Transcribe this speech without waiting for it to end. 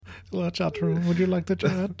Hello, chat room. Would you like to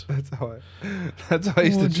chat? That's how I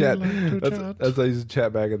used to Would you chat. like to That's chat? how I used to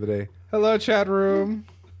chat back in the day. Hello, chat room.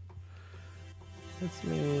 That's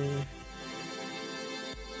me.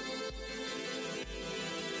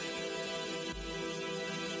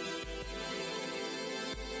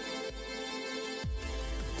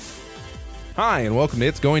 Hi, and welcome to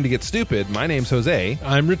It's Going to Get Stupid. My name's Jose,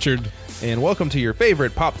 I'm Richard. and welcome to your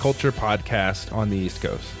favorite pop culture podcast on the East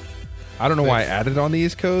Coast. I don't know why I added on the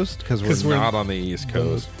East Coast, because 'Cause we're we're not on the East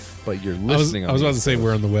Coast, but you're I was listening about on to say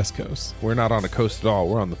we're on the West Coast. We're not on the coast at all.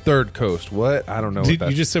 We're on the third coast. What? I don't know what You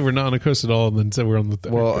that's... just said we're not on the coast at all, and then said we're on the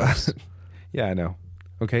third Well, coast. yeah, I know.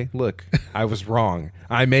 Okay, look, I was wrong.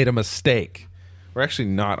 I made a mistake. We're actually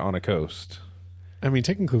not on a coast. I mean,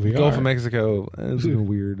 technically we Gulf are. of Mexico is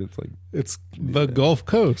weird. It's like, It's the Gulf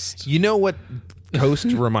Coast. you know what coast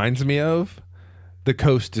reminds me of? The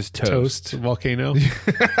coast is Toast Volcano.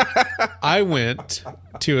 I went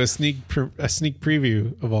to a sneak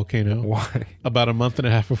preview of Volcano Why? about a month and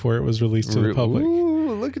a half before it was released to the public.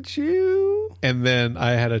 Ooh, look at you. And then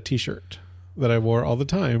I had a T-shirt that I wore all the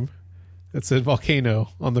time that said Volcano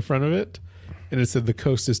on the front of it, and it said "The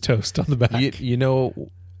coast is toast" on the back. You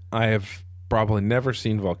know, I have probably never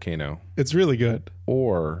seen Volcano It's really good.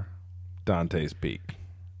 or Dante's Peak.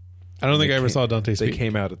 I don't think They I ever came- saw Dante's They Peak.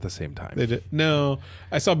 came out at the same time. They did. No,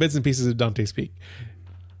 I saw bits and pieces of Dante's Peak.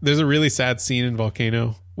 There's a really sad scene in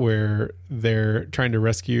Volcano where they're trying to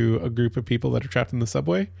rescue a group of people that are trapped in the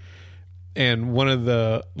subway, and one of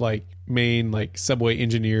the main subway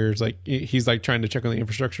engineers, he's trying to check on the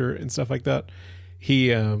infrastructure and stuff like that.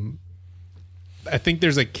 He I think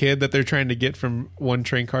there's a kid that they're trying to get from one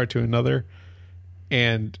train car to another,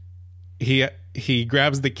 and he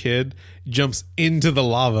grabs the kid, jumps into the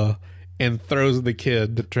lava, and throws the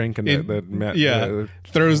kid. The train can...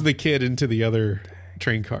 Throws the kid into the other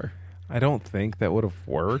train car. I don't think that would have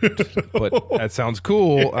worked, but that sounds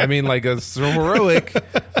cool. I mean, it's so heroic,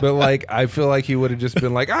 but I feel like he would have just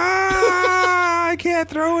been I can't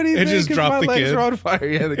throw anything. And just 'cause drop my the legs kid. are on fire.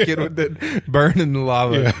 Yeah, the kid would then burn in the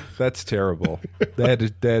lava. Yeah. That's terrible. They had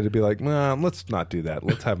to be like, nah, let's not do that.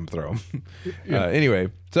 Let's have him throw him. Anyway,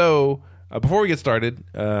 so before we get started,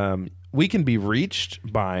 we can be reached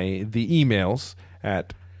by the emails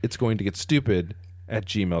at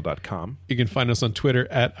itsgoingtogetstupid@gmail.com. You can find us on Twitter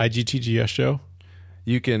at IGTGS Show.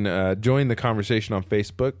 You can join the conversation on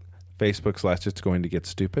Facebook, Facebook/It's Going to Get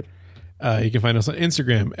Stupid. You can find us on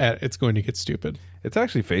Instagram at It's Going to Get Stupid. It's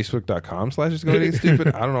actually Facebook.com/It's Going to Get Stupid.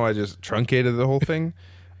 I don't know. I just truncated the whole thing.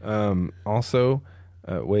 Also,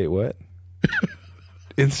 wait, what?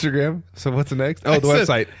 Instagram. So what's the next? Oh, the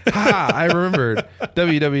website. I remembered.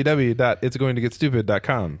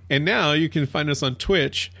 www.itsgoingtogetstupid.com. And now you can find us on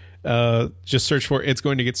Twitch. Just search for It's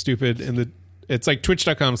Going to Get Stupid, and it's like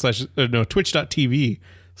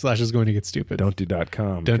twitch.tv/It's Going to Get Stupid. Don't do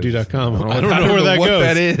 .com. Don't do .com. I don't know where that goes.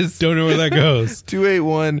 That is. Don't know where that goes.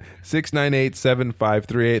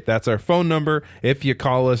 281-698-7538. That's our phone number. If you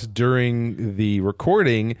call us during the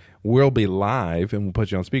recording, we'll be live and we'll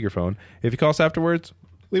put you on speakerphone. If you call us afterwards,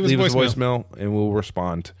 Leave us a voicemail and we'll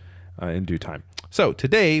respond in due time. So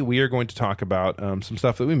today we are going to talk about some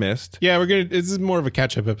stuff that we missed. Yeah, this is more of a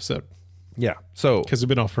catch-up episode Yeah. So because we've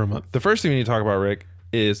been off for a month. the first thing we need to talk about, Rick,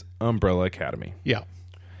 is Umbrella Academy. Yeah.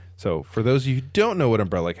 So for those of you who don't know what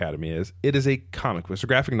Umbrella Academy is, it is a comic book. It's a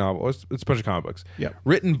graphic novel. It's a bunch of comic books. Yep.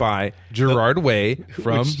 Written by Gerard Way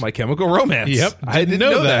from My Chemical Romance. Yep. I didn't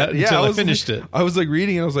know that. until I finished it. I was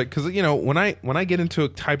reading and I was like, because when I get into a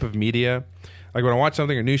type of media, like when I watch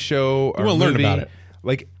something, a new show, or wanna a learn movie, about it.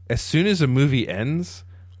 As soon as a movie ends,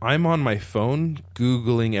 I'm on my phone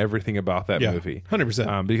Googling everything about that Yeah, movie.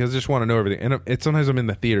 100%. Because I just want to know everything. And sometimes I'm in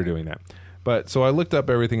the theater doing that. But so I looked up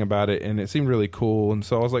everything about it, and it seemed really cool. And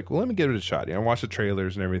so I was like, well, let me give it a shot. I watched the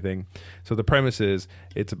trailers and everything. So the premise is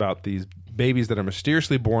it's about these babies that are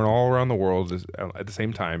mysteriously born all around the world at the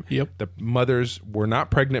same time. Yep. The mothers were not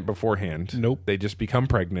pregnant beforehand. Nope. They just become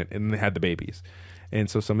pregnant, and they had the babies. And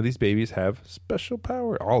so some of these babies have special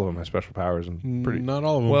power. All of them have special powers. And Not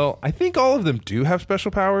all of them. well, I think all of them do have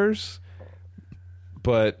special powers.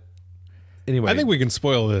 But anyway. I think we can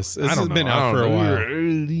spoil this. This I has don't know. been I out don't for a know.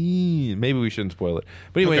 while. Maybe we shouldn't spoil it.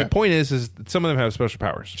 But anyway, Okay. the point is that some of them have special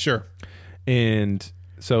powers. Sure. And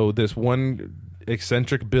so this one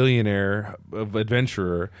eccentric billionaire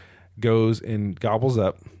adventurer goes and gobbles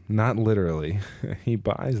up, not literally, he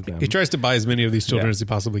buys them. He tries to buy as many of these children Yeah. as he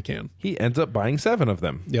possibly can. He ends up buying 7 of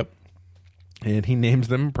them. Yep. And he names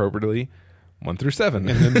them appropriately 1 through 7.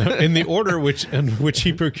 And then in the order in which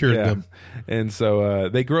he procured Yeah. them. And so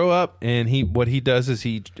they grow up, and what he does is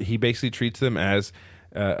he basically treats them as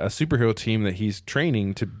a superhero team that he's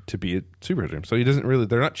training to be a superhero team. So he doesn't really,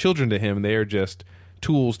 they're not children to him. They are just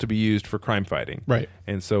tools to be used for crime fighting. Right.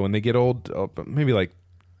 And so when they get old, maybe like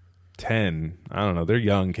 10, I don't know, they're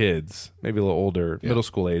young kids, maybe a little older, middle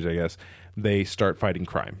school age, I guess, they start fighting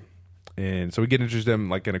crime. And so we get introduced to them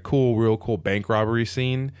like in a real cool bank robbery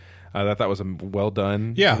scene. I thought was well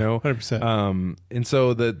done. Yeah, you know? 100%. And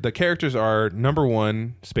so the characters are number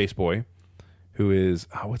one, Space Boy, who is,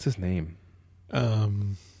 what's his name? I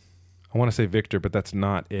want to say Victor, but that's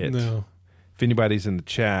not it. No. If anybody's in the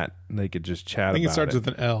chat, they could just chat about it. I think it starts with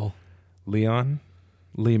an L. Leon?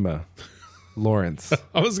 Lima. Lawrence.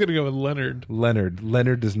 I was going to go with Leonard.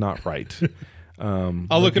 Leonard is not right.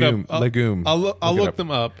 I'll look it up. Legume. I'll look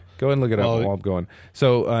them up. Go ahead and look it up while I'm going.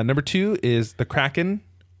 So number 2 is the Kraken.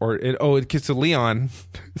 It gets to Leon,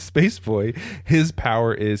 Space Boy. His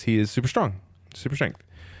power is he is super strong, super strength.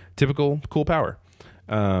 Typical cool power.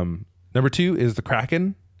 Number 2 is the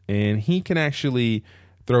Kraken, and he can actually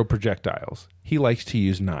throw projectiles. He likes to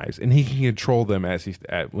use knives, and he can control them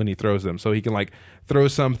when he throws them. So he can like throw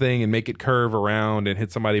something and make it curve around and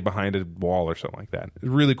hit somebody behind a wall or something like that.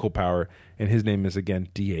 Really cool power, and his name is again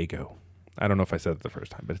Diego. I don't know if I said it the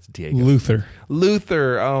first time, but it's Diego.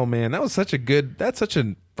 Luther. Oh man, that's such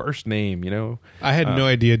a first name, you know. I had no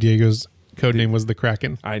idea Diego's code name was the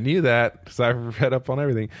Kraken. I knew that because I read up on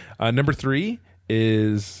everything. Number 3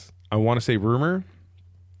 is, I want to say, Rumor.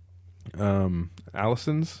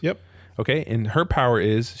 Allison's. Yep. Okay, and her power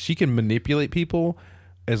is she can manipulate people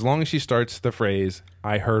as long as she starts the phrase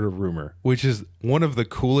 "I heard a rumor," which is one of the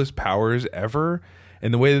coolest powers ever.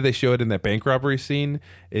 And the way that they show it in that bank robbery scene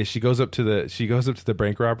is she goes up to the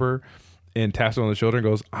bank robber and taps him on the shoulder and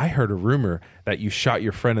goes, "I heard a rumor that you shot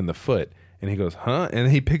your friend in the foot." And he goes, "Huh?"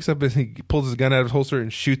 And he pulls his gun out of his holster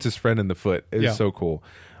and shoots his friend in the foot. It's so cool.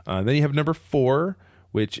 Then you have number 4,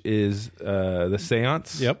 which is the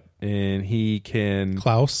Seance. Yep. And he can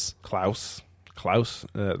Klaus,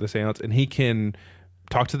 the Seance, and he can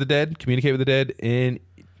talk to the dead, communicate with the dead, and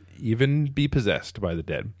even be possessed by the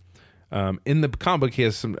dead. In the comic book, he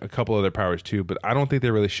has a couple other powers too, but I don't think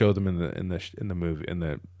they really show them in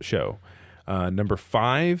the show. Number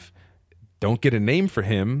 5, don't get a name for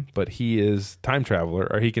him, but he is time traveler,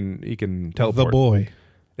 or he can teleport. The Boy.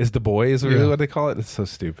 Is the Boy is really what they call it? It's so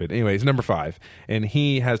stupid. Anyways, number 5, and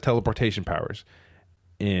he has teleportation powers.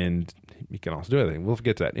 And he can also do anything. We'll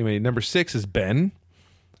get to that. Anyway, number 6 is Ben.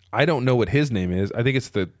 I don't know what his name is. I think it's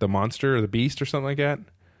the monster or the beast or something like that.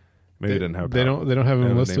 Maybe it doesn't have. They don't have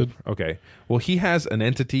him listed. Okay. Well, he has an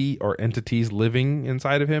entity or entities living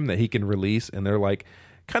inside of him that he can release, and they're like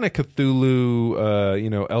kind of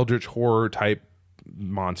Cthulhu, eldritch horror type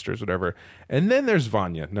monsters, whatever. And then there's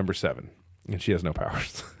Vanya, number 7, and she has no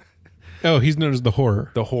powers. Oh, he's known as the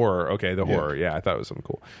Horror. The Horror. Okay, the Horror. Yeah, I thought it was something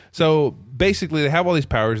cool. So basically, they have all these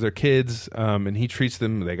powers. They're kids, and he treats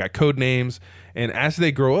them. They got code names, and as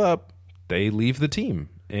they grow up, they leave the team.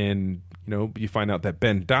 And you find out that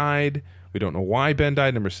Ben died. We don't know why Ben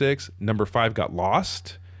died. Number 6. Number 5 got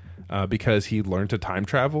lost because he learned to time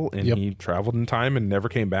travel, and he traveled in time and never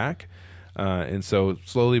came back. And so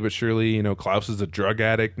slowly but surely, Klaus is a drug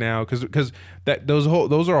addict now because those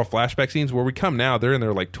are all flashback scenes where we come now. They're in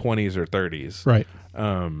their like 20s or 30s, right?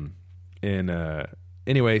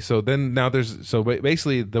 Anyway, so then now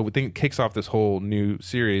basically the thing that kicks off this whole new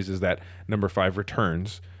series is that number 5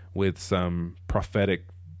 returns with some prophetic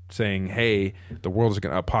saying, "Hey, the world is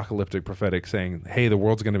going to apocalyptic prophetic saying, hey, the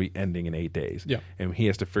world's going to be ending in 8 days." Yeah, and he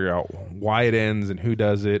has to figure out why it ends and who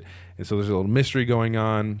does it, and so there's a little mystery going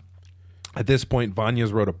on. At this point,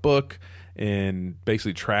 Vanya's wrote a book and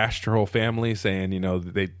basically trashed her whole family, saying,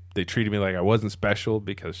 they treated me like I wasn't special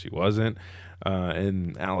because she wasn't.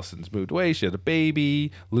 And Allison's moved away. She had a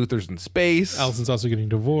baby. Luther's in space. Allison's also getting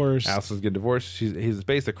divorced. He's in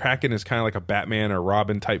space. The Kraken is kind of like a Batman or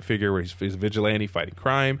Robin type figure where he's a vigilante fighting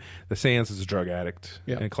crime. The Seance is a drug addict.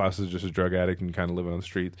 Yeah. And Klaus is just a drug addict and kind of living on the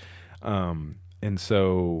streets. And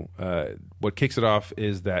so what kicks it off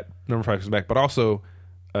is that number 5 comes back, but also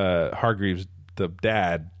Hargreaves, the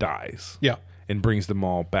dad, dies. Yeah. And brings them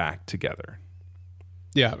all back together.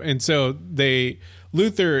 Yeah, and so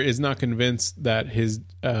Luther is not convinced that his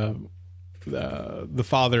the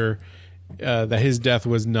father that his death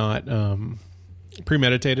was not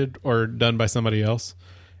premeditated or done by somebody else,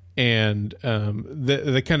 and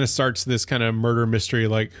that kind of starts this kind of murder mystery,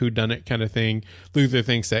 like whodunit kind of thing. Luther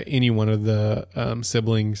thinks that any one of the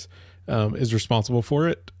siblings is responsible for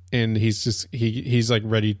it, and he's like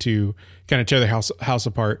ready to kind of tear the house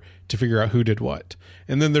apart to figure out who did what.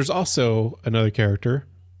 And then there's also another character,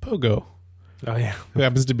 Pogo. Oh yeah, who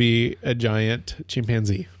happens to be a giant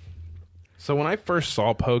chimpanzee. So when I first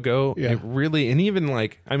saw Pogo, Yeah. it really, and even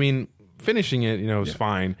like, I mean, finishing it, was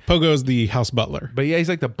fine. Pogo's the house butler, But yeah, he's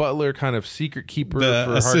like the butler, kind of secret keeper the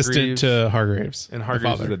for assistant Hargreaves. to Hargreaves, And the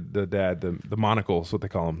Hargreaves is father. the dad, the monocle is what they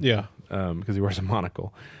call him. Yeah. Because he wears a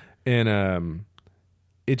monocle. And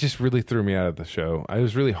it just really threw me out of the show. It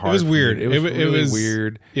was really hard. was for me. weird. It was It really was-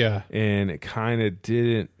 weird. Yeah. And it kind of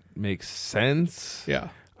didn't make sense. Yeah.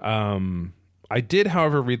 I did,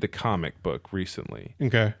 however, read the comic book recently.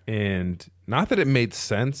 Okay. And not that it made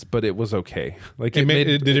sense, but it was okay. Like Did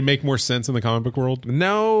it make more sense in the comic book world?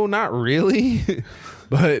 No, not really.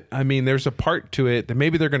 But I mean, there's a part to it that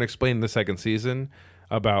maybe they're going to explain in the second season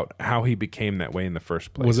about how he became that way in the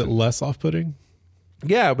first place. Was it less off-putting?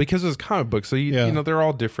 Yeah, because it's a comic book, so Yeah. they're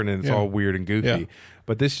all different and it's Yeah. all weird and goofy. Yeah.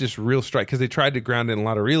 But this is just real strike because they tried to ground it in a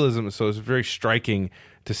lot of realism, so it's very striking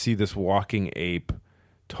to see this walking ape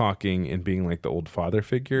talking and being like the old father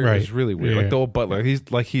figure. Right. It's really weird, Yeah, like yeah. the old butler. He's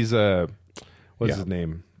what's Yeah. his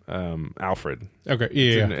name? Alfred. Okay.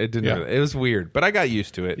 Yeah. It didn't. Yeah. It was weird, but I got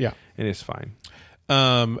used to it. Yeah. and it's fine.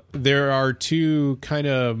 There are two kind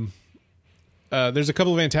of. There's a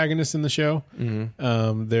couple of antagonists in the show.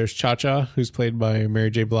 Mm-hmm. There's Cha-Cha, who's played by Mary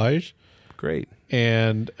J. Blige, Great.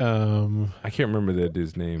 and I can't remember the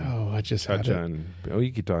dude's name. I just had Cha-Cha it. and, you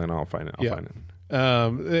keep talking. I'll find it. I'll Yeah.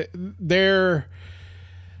 find it. They're.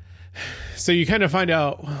 So you kind of find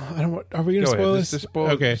out. Are we going to Go spoil ahead. this? Just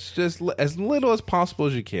spoil. Okay. Just as little as possible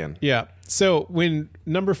as you can. Yeah. So when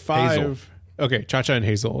number 5, Hazel. okay, Cha-Cha and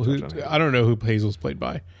Hazel, who, Cha-Cha and Hazel. I don't know who Hazel's played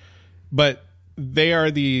by, but they are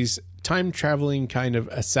these time traveling kind of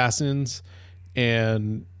assassins,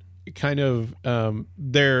 and kind of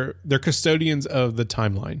they're custodians of the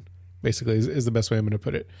timeline. Basically, is the best way I'm going to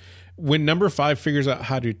put it. When number 5 figures out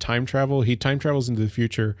how to time travel, he time travels into the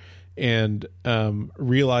future and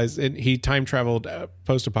he time traveled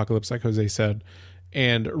post-apocalypse, like Jose said,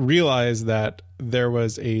 and realized that there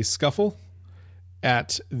was a scuffle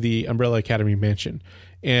at the Umbrella Academy mansion,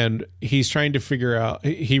 and he's trying to figure out.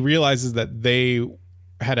 He realizes that they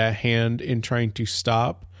had a hand in trying to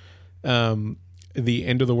stop the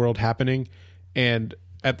end of the world happening, and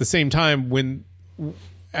at the same time,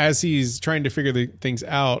 as he's trying to figure the things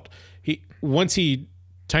out, once he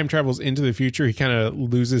time travels into the future, he kind of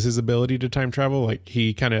loses his ability to time travel. Like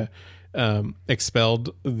he kind of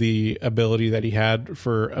expelled the ability that he had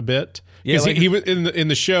for a bit. Yeah, like he was in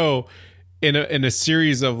the show. In a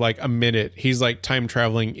series of like a minute, he's like time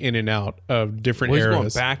traveling in and out of different He's eras. going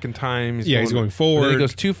back in time. He's going but forward. then he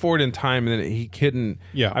goes too forward in time, and then he couldn't.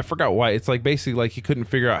 Yeah. I forgot why. It's like basically like he couldn't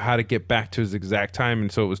figure out how to get back to his exact time,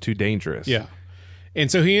 and so it was too dangerous. Yeah, and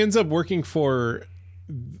so he ends up working for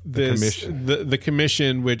this commission. the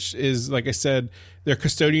commission, which is, like I said, they're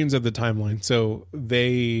custodians of the timeline. So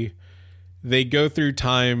they go through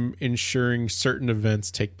time, ensuring certain events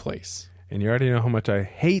take place. And you already know how much I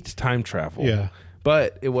hate time travel. Yeah.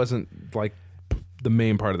 But it wasn't like the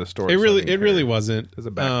main part of the story. It so I really, didn't it care. really wasn't. As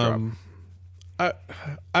a backdrop.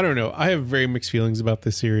 I don't know. I have very mixed feelings about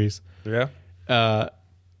this series. Yeah.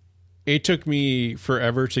 It took me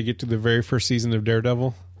forever to get to the very first season of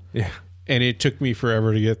Daredevil, Yeah. and it took me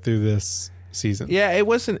forever to get through this season. Yeah, it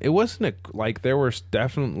wasn't like there were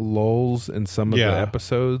definite lulls in some of the Yeah.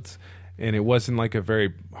 episodes, and it wasn't like a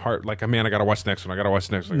very hard, like, man, I gotta watch the next one. I gotta watch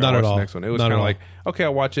the next one. I Not gotta at watch all. the next one. It was Not kind at of all. like, okay,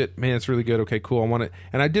 I'll watch it. Man, it's really good. Okay, cool. I want it,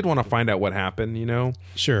 and I did want to find out what happened.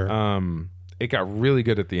 Sure. It got really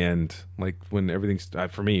good at the end, like when everything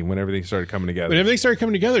for me when everything started coming together. When everything started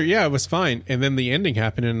coming together, yeah, it was fine. And then the ending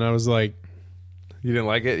happened, and I was like, You didn't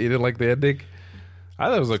like it? You didn't like the ending? I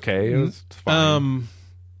thought it was okay. It was fine.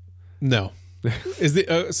 no. Is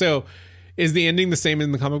the ending the same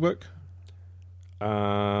in the comic book?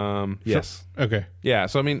 Yes. Okay. Yeah.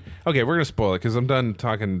 So I mean, okay, we're gonna spoil it because I'm done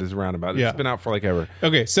talking this around about it. Yeah. It's been out for like ever.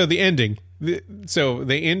 Okay. So the ending. So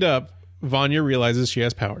they end up. Vanya realizes she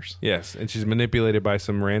has powers. Yes, and she's manipulated by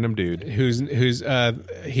some random dude. Who's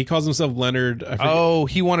he calls himself Leonard. I forget. Oh,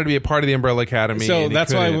 he wanted to be a part of the Umbrella Academy. So and he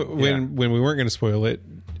that's why couldn't. when we weren't going to spoil it,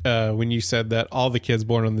 when you said that all the kids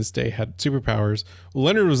born on this day had superpowers,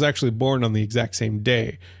 Leonard was actually born on the exact same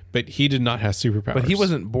day, but he did not have superpowers. But he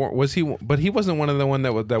wasn't born. Was he? But he wasn't one of the one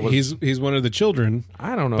that was. He's one of the children.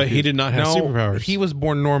 I don't know. But if he was- did not have superpowers. He was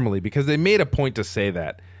born normally because they made a point to say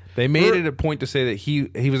that. They made it a point to say that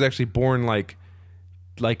he was actually born like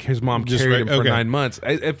his mom Just carried right- him for okay. 9 months.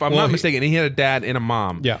 If I'm Well, not he- mistaken, he had a dad and a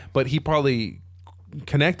mom. Yeah. But he probably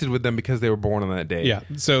connected with them because they were born on that day. Yeah.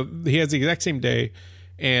 So he has the exact same day,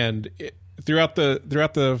 and throughout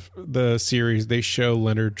the series, they show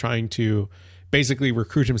Leonard trying to basically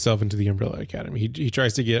recruit himself into the Umbrella Academy. He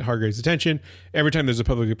tries to get Hargrave's attention. Every time there's a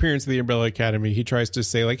public appearance at the Umbrella Academy, he tries to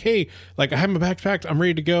say like, hey, like I have my bags packed, I'm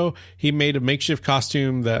ready to go. He made a makeshift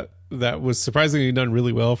costume that was surprisingly done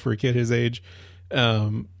really well for a kid his age,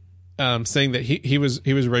 saying that he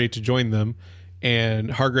was ready to join them, and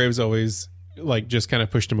Hargraves always like just kind of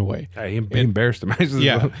pushed him away. He embarrassed him.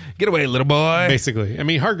 Yeah. Get away, little boy. Basically. I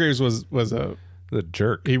mean, Hargraves was a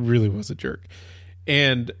jerk. He really was a jerk.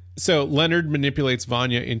 And so Leonard manipulates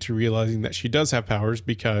Vanya into realizing that she does have powers,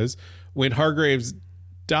 because when Hargraves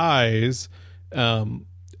dies,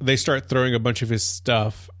 they start throwing a bunch of his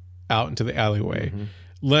stuff out into the alleyway. Mm-hmm.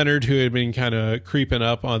 Leonard, who had been kind of creeping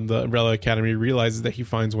up on the Umbrella Academy, realizes that he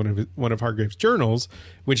finds one of Hargrave's journals,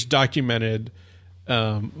 which documented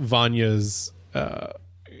Vanya's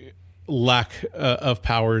lack of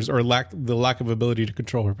powers, or the lack of ability to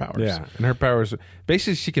control her powers. Yeah, and her powers,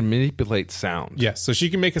 basically she can manipulate sound. Yes, so she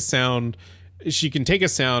can make a sound. She can take a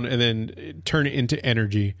sound and then turn it into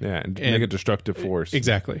energy. Yeah, and make a destructive force.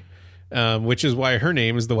 Exactly. Which is why her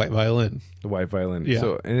name is the White Violin. The White Violin. Yeah.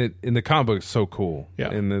 So, and in the comic book, it's so cool.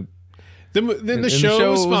 Yeah. In the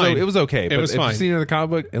show was fine. It was okay. It was fine. If fine. you've seen it in the comic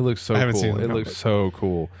book, it looks so cool. It looks so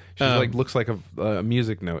cool. She looks like a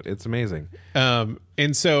music note. It's amazing.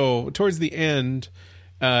 And so towards the end,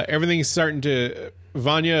 everything's starting to...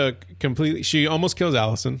 Vanya completely... She almost kills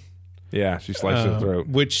Allison. Yeah, she sliced her throat.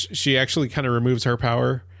 Which she actually kind of removes her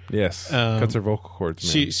power. Yes, cuts her vocal cords.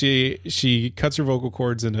 Man. She cuts her vocal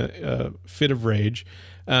cords in a fit of rage,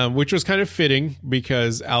 which was kind of fitting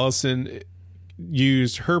because Allison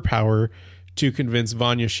used her power to convince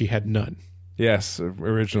Vanya she had none. Yes,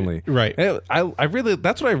 originally, right. I really,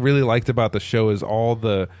 that's what I really liked about the show, is all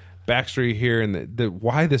the backstory here and the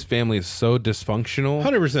why this family is so dysfunctional.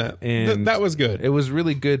 100%, and that was good. It was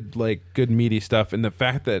really good, like good meaty stuff, and the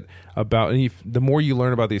fact that the more you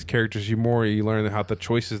learn about these characters, the more you learn how the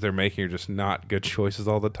choices they're making are just not good choices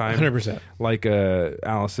all the time. 100%. Like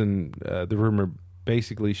Allison, the rumor.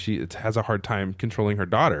 Basically, she has a hard time controlling her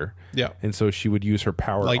daughter. Yeah. And so she would use her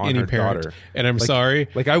power like on any her parent. daughter. And I'm sorry.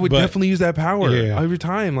 Like, I would definitely use that power every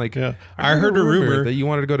time. Like, yeah. I heard a rumor that you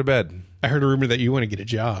wanted to go to bed. I heard a rumor that you want to get a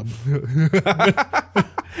job.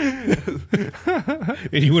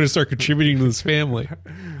 And you want to start contributing to this family.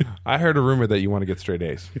 I heard a rumor that you want to get straight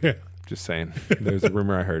A's. Yeah. Just saying. There's a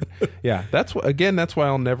rumor I heard. Yeah. That's why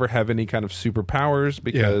I'll never have any kind of superpowers,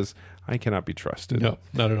 because I cannot be trusted. No,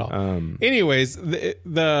 not at all. Anyways,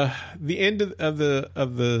 the end of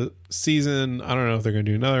the season, I don't know if they're going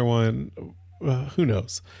to do another one. Who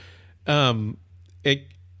knows?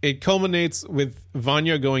 It culminates with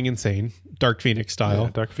Vanya going insane, Dark Phoenix style. Yeah,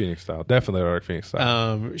 Dark Phoenix style. Definitely Dark Phoenix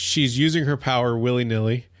style. She's using her power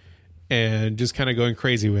willy-nilly and just kind of going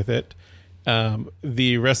crazy with it.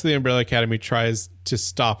 The rest of the Umbrella Academy tries to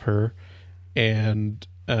stop her, and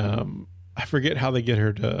I forget how they get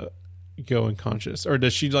her to go unconscious, or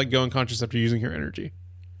does she like go unconscious after using her energy?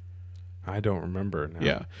 I don't remember now.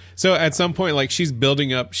 Yeah. So at some point, like she's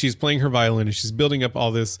playing her violin and she's building up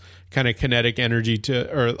all this kind of kinetic energy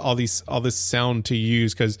or all this sound to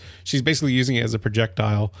use, because she's basically using it as a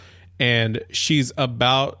projectile, and she's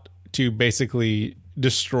about to basically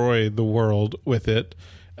destroy the world with it,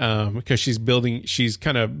 because she's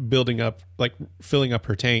kind of building up, like filling up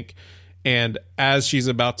her tank. And as she's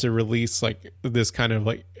about to release like this kind of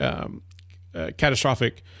like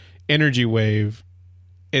catastrophic energy wave,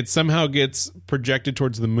 it somehow gets projected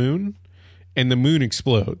towards the moon, and the moon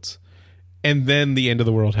explodes, and then the end of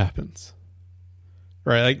the world happens.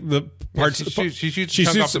 Right, like the parts. Yeah, she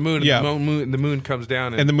shoots off the moon. Yeah, the moon comes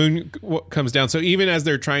down, and the moon comes down. So even as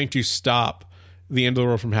they're trying to stop the end of the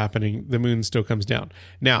world from happening, the moon still comes down.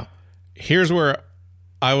 Now, here's where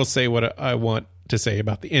I will say what I want to say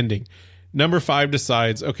about the ending. Number 5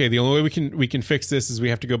 decides, okay, the only way we can fix this is we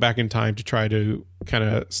have to go back in time to try to kind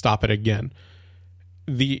of stop it again.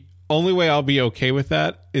 The only way I'll be okay with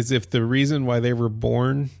that is if the reason why they were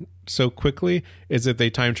born so quickly is that they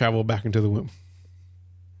time travel back into the womb.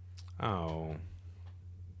 Oh.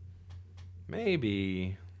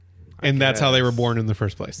 Maybe. And that's how they were born in the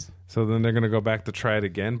first place. So then they're going to go back to try it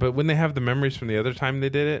again. But when they have the memories from the other time they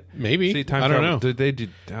did it, maybe. See, I don't know. Did they do?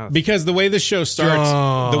 Because the way the show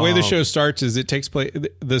starts, is it takes place.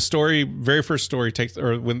 The story, very first story takes,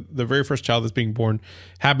 or when the very first child that's being born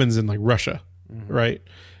happens in like Russia, right?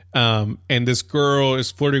 And this girl is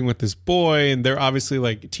flirting with this boy, and they're obviously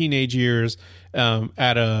like teenage years.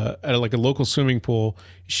 At a local swimming pool,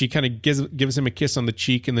 she kind of gives him a kiss on the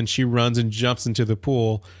cheek, and then she runs and jumps into the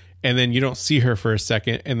pool. And then you don't see her for a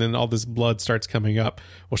second, and then all this blood starts coming up.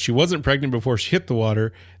 Well, she wasn't pregnant before she hit the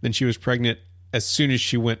water. Then she was pregnant as soon as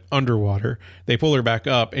she went underwater. They pull her back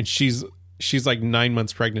up, and she's she's like 9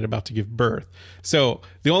 months pregnant, about to give birth. So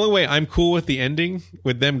the only way I'm cool with the ending,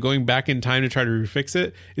 with them going back in time to try to refix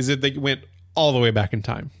it, is if they went all the way back in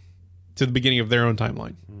time to the beginning of their own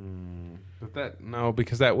timeline. But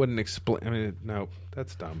because that wouldn't explain. I mean, no,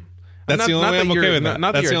 that's dumb. That's the only way I'm okay with that.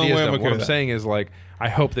 Not That's the the only way I'm okay What with I'm that. saying is, like, I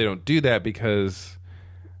hope they don't do that because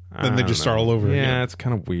Then they just start all over Yeah, again. it's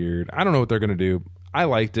kind of weird. I don't know what they're gonna do. I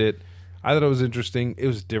liked it. I thought it was interesting. It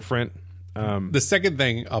was different. The second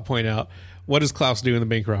thing I'll point out: what does Klaus do in the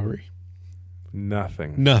bank robbery?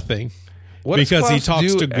 Nothing. Nothing. What does Because he Klaus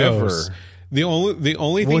talks do to ghosts. ever? The only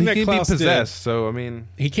Well, thing he that can Klaus be possessed. So I mean,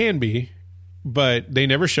 did, he can be, but they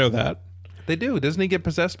never show that. they do. Doesn't he get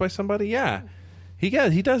possessed by somebody? Yeah, he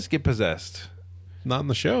does get possessed. Not in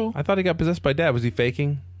the show. I thought he got possessed by Dad. Was he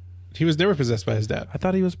faking? He was never possessed by his dad. I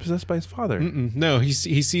thought he was possessed by his father. No, he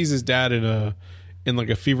sees his dad in like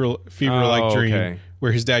a fever like Oh, dream okay.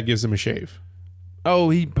 where his dad gives him a shave.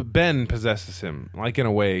 Oh, Ben possesses him, like in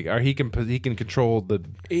a way, or he can control the.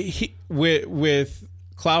 With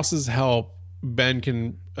Klaus's help, Ben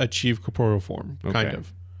can achieve corporeal form, kind Okay.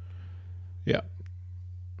 of. Yeah.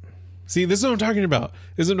 See, this is what I'm talking about.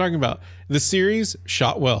 The series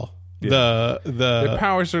shot well. Their The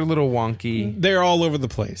powers are a little wonky. they're all over the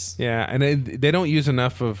place. Yeah, and they don't use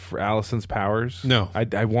enough of Allison's powers. No.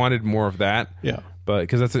 I wanted more of that. Yeah. But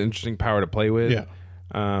because that's an interesting power to play with. Yeah.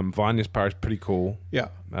 Vanya's power is pretty cool. Yeah.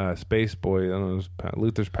 Space Boy, I don't know,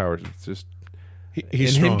 Luther's powers. It's just He's and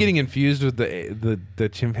strong. him getting infused with the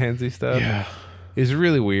chimpanzee stuff. Yeah. Is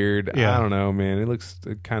really weird. Yeah. I don't know, man.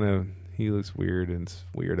 He looks weird and it's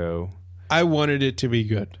weirdo. I wanted it to be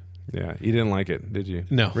good. Yeah, you didn't like it, did you?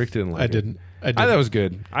 No. Rick didn't like I it. didn't. I thought it was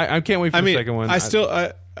good. I can't wait for the second one. I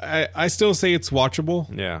still say it's watchable.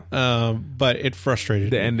 Yeah. But it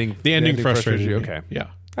frustrated The me. ending- The ending frustrated you? me. Okay. Yeah.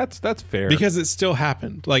 That's fair. Because it still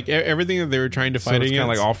happened. Like everything that they were trying to so fight it's kind against.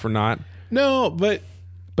 of like all for naught. No, but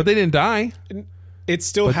But they didn't die. it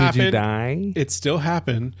still But happened. did you die? It still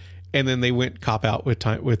happened, and then they went cop out with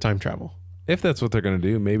time travel. If that's what they're going to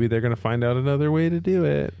do, maybe they're going to find out another way to do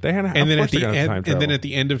it. They had, And then at the time end, and then travel. at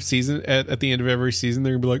the end of season, at the end of every season,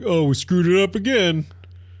 they're gonna be like, "Oh, we screwed it up again."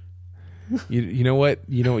 you know what?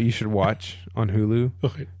 You know what you should watch on Hulu?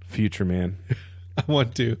 Okay. Future Man. I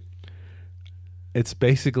want to. It's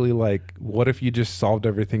basically like, what if you just solved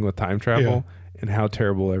everything with time travel, and how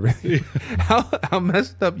terrible everything, how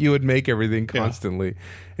messed up you would make everything constantly.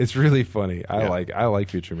 It's really funny. I like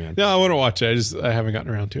Future Man. No, I want to watch it. I haven't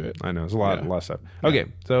gotten around to it. I know, there's a lot of stuff. Okay,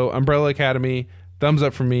 so Umbrella Academy, thumbs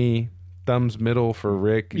up for me, thumbs middle for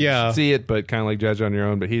Rick. You Yeah. should see it, but kind of like judge on your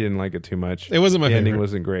own. But he didn't like it too much. It wasn't my the ending favorite.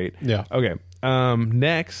 wasn't great. Yeah. Okay.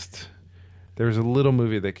 Next, there was a little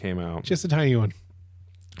movie that came out. Just a tiny one.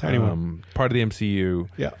 Tiny one. Part of the MCU.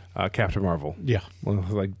 Yeah. Captain Marvel. Yeah. One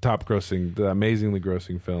of like top grossing, the amazingly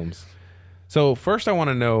grossing films. So first, I want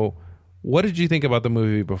to know, what did you think about the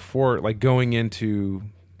movie before, like going into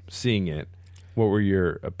seeing it? What were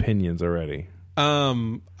your opinions already?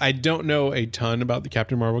 I don't know a ton about the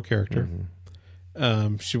Captain Marvel character.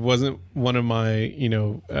 She wasn't one of my,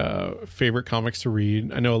 favorite comics to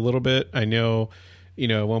read. I know a little bit. I know,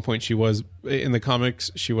 at one point she was in the comics,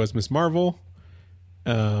 she was Miss Marvel.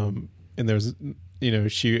 And there's,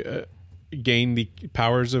 she gained the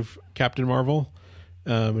powers of Captain Marvel.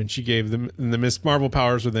 And she gave them, and the Miss Marvel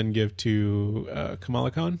powers would then give to Kamala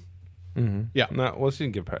Khan. Yeah. No, well, she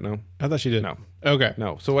didn't give no. I thought she did. No. Okay.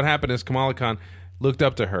 No. So what happened is Kamala Khan looked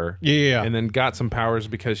up to her. Yeah. And then got some powers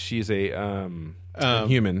because she's a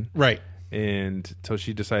human. Right. And so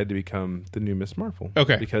she decided to become the new Miss Marvel.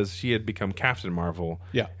 Okay. Because she had become Captain Marvel.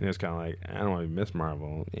 Yeah. And it was kind of like, I don't want to be Miss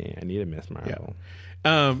Marvel. Yeah, I need a Miss Marvel.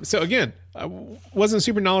 So again, I wasn't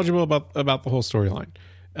super knowledgeable about the whole storyline.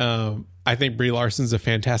 I think Brie Larson's a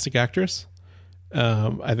fantastic actress.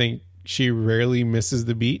 I think she rarely misses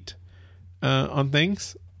the beat on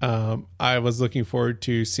things. I was looking forward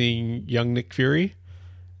to seeing young Nick Fury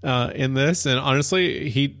in this, and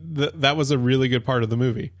honestly, that was a really good part of the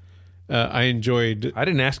movie. I enjoyed. I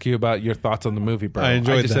didn't ask you about your thoughts on the movie, bro. I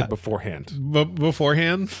enjoyed just that. said beforehand.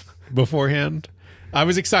 Beforehand, I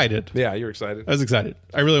was excited. Yeah, you're excited. I was excited.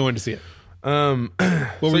 I really wanted to see it.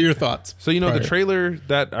 What were your thoughts? So the prior? trailer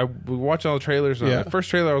that we watched all the trailers. Yeah. The first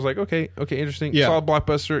trailer, I was like, okay, interesting. Yeah. Saw a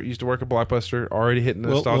Blockbuster. Used to work at Blockbuster. Already hitting the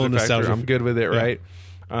Little nostalgia factor. nostalgia. I'm good with it, Yeah. right?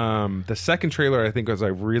 The second trailer, I think, was I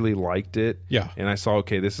really liked it. Yeah. And I saw,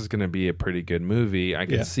 okay, this is going to be a pretty good movie. I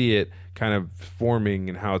can Yeah. see it kind of forming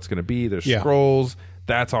and how it's going to be. There's Yeah. Skrulls.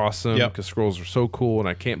 That's awesome Yep. because Skrulls are so cool, and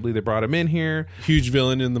I can't believe they brought him in here. Huge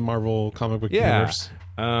villain in the Marvel comic book universe.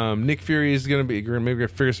 Nick Fury is going to be maybe gonna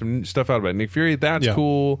figure some stuff out about Nick Fury. That's Yeah.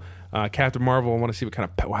 cool. Captain Marvel, I want to see what kind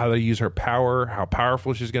of how they use her power, how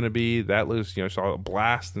powerful she's going to be. That was, saw a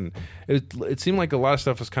blast, and it seemed like a lot of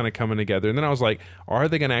stuff was kind of coming together. And then I was like, are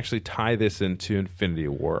they going to actually tie this into Infinity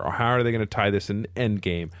War, or how are they going to tie this in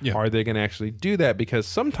Endgame? Yeah. Are they going to actually do that? Because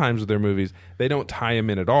sometimes with their movies, they don't tie them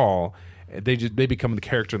in at all. They become the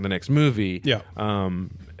character in the next movie. Yeah.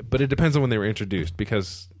 But it depends on when they were introduced,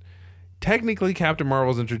 because technically Captain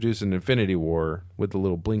Marvel's introduced in Infinity War with the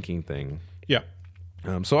little blinking thing. Yeah.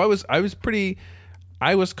 So I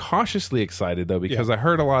was cautiously excited though, because I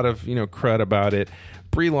heard a lot of crud about it.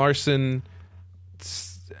 Brie Larson,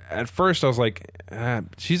 at first I was like,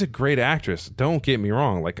 she's a great actress. Don't get me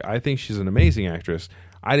wrong. Like, I think she's an amazing actress.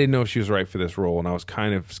 I didn't know if she was right for this role, and I was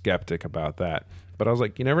kind of skeptic about that. But I was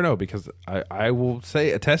like, you never know, because I will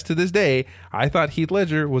attest to this day, I thought Heath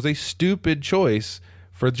Ledger was a stupid choice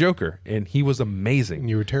for Joker, and he was amazing.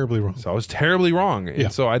 You were terribly wrong. So I was terribly wrong. Yeah.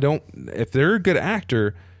 And so if they're a good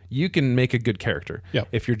actor, you can make a good character. Yeah.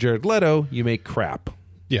 If you're Jared Leto, you make crap.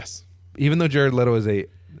 Yes. Even though Jared Leto is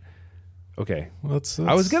okay. Well, that's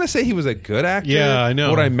I was going to say he was a good actor. Yeah, I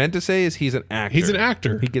know. What I meant to say is he's an actor. He's an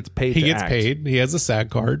actor. He gets paid He to gets act. paid. He has a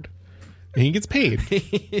SAG card. And he gets paid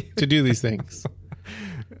to do these things.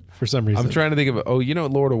 For some reason. I'm trying to think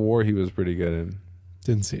of Lord of War he was pretty good in.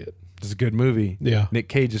 Didn't see it. It's a good movie. Yeah. Nick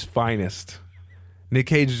Cage's finest. Nick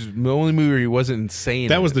Cage's the only movie where he wasn't insane.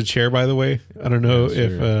 That was The Chair, by the way. I don't know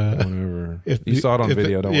Whatever. if you saw it on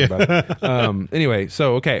video, don't worry about it. Anyway,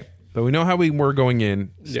 so okay. But we know how we were going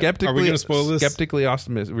in. Skeptically, Are we going to spoil this? Skeptically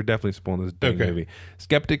optimistic. We're definitely spoiling this dang movie.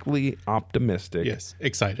 Skeptically optimistic. Yes.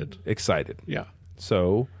 Excited. Yeah.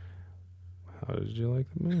 So, how did you like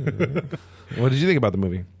the movie? What did you think about the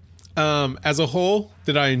movie? As a whole,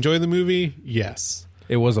 did I enjoy the movie? Yes.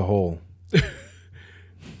 It was a whole.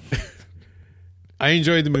 I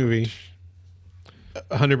enjoyed the movie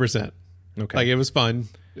 100%. Okay. Like, it was fun.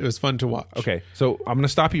 It was fun to watch. Okay. So I'm going to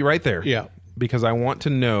stop you right there. Yeah. Because I want to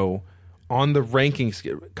know on the ranking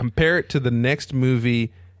scale, compare it to the next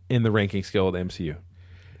movie in the ranking scale of the MCU.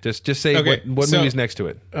 Just say Okay, what so- movie's next to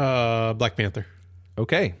it. Black Panther.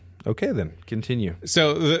 Okay. Okay, then continue.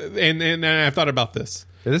 So, and I've thought about this.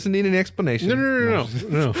 It doesn't need an explanation. No.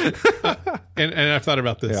 And I've thought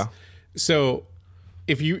about this. Yeah. So,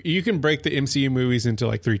 if you can break the MCU movies into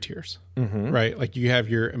like 3 tiers, right? Like, you have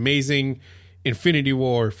your amazing Infinity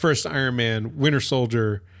War, first Iron Man, Winter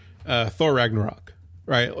Soldier, Thor Ragnarok,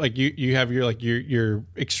 right? Like, you have your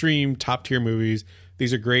extreme top tier movies.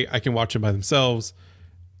 These are great. I can watch them by themselves.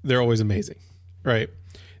 They're always amazing, right?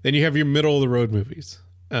 Then you have your middle of the road movies.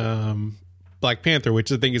 Black Panther,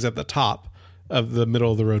 which I think is at the top of the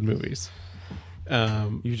middle of the road movies.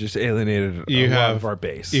 You just alienated a lot of our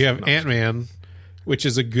base. You have Ant-Man, which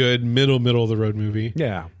is a good middle of the road movie.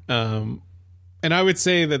 Yeah. And I would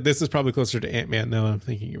say that this is probably closer to Ant-Man now that I'm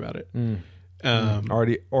thinking about it.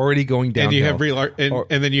 Already going down. And you have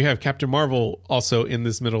and then you have Captain Marvel also in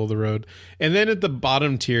this middle of the road. And then at the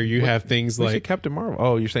bottom tier you have things like Captain Marvel.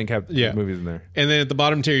 Oh, you're saying Captain movies in there. And then at the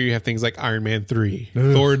bottom tier you have things like Iron Man 3,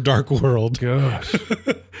 Thor Dark World. Gosh.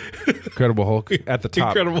 Incredible Hulk at the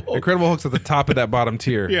top. Incredible Hulk's at the top of that bottom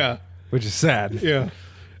tier. Yeah. Which is sad. Yeah.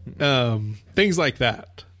 Things like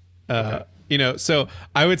that. So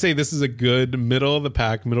I would say this is a good middle of the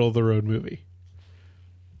pack, middle of the road movie.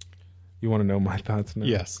 You want to know my thoughts now?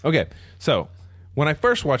 Yes. Okay. So when I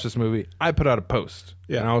first watched this movie, I put out a post.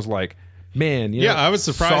 Yeah. And I was like, man, I was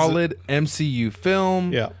surprised. Solid MCU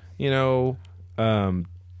film. Yeah.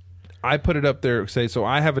 I put it up there, so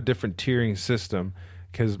I have a different tiering system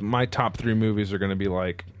because my top 3 movies are going to be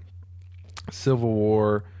like Civil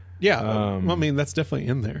War. Yeah. Well, I mean, that's definitely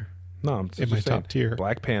in there. No, I'm In my just saying, top tier.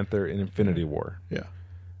 Black Panther and Infinity War. Yeah.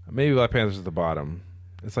 Maybe Black Panther's at the bottom.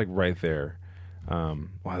 It's like right there. Wow,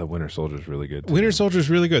 the Winter Soldier is really good too. Winter Soldier is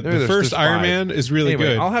really good. The first Iron 5. Man is really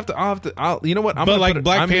Anyway, good. I'll have to. You know what? But like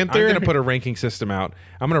Black Panther, I'm going to put a ranking system out.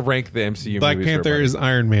 I'm going to rank the MCU. Black movies for Panther everybody. is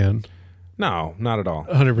Iron Man. No, not at all.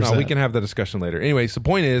 100%. No, we can have the discussion later. Anyways, the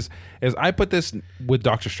point is I put this with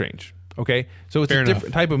Doctor Strange. Okay, so it's Fair a enough.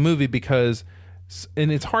 different type of movie because,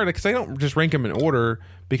 and it's hard because I don't just rank them in order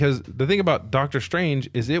because the thing about Doctor Strange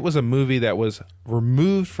is it was a movie that was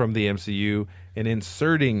removed from the MCU and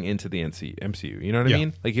inserting into the MCU. You know what I Yeah.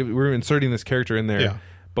 mean? Like we're inserting this character in there. Yeah.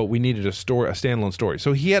 But we needed a standalone story.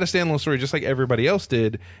 So he had a standalone story just like everybody else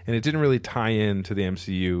did, and it didn't really tie in to the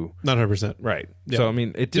MCU. Not 100%. Right. Yeah. So I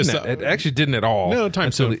mean, it didn't. Just, it actually didn't at all. No, time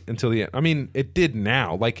until soon. until the end. I mean, it did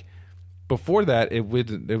now. Like before that,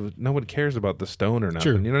 no one cares about the stone or nothing.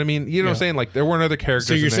 Sure. You know what I mean? You know what I'm saying? Like there weren't other characters.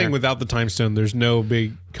 So you're in saying there. without the time stone, there's no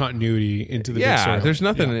big continuity into the big story. There's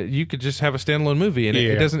nothing. Yeah. You could just have a standalone movie, and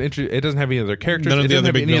it doesn't it doesn't have any other characters. None of it the doesn't other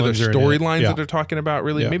have big any other villains are in it. storylines Yeah. that they're talking about.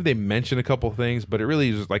 Really, Yeah. maybe they mention a couple things, but it really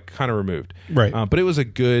is just like kind of removed. Right. But it was a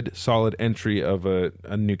good, solid entry of a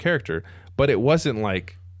new character. But it wasn't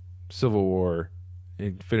like Civil War,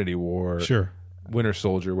 Infinity War, Sure. Winter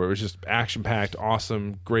Soldier, where it was just action packed,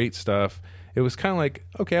 awesome, great stuff. It was kind of like,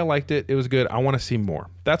 okay, I liked it. It was good. I want to see more.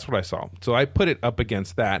 That's what I saw. So I put it up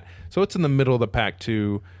against that. So it's in the middle of the pack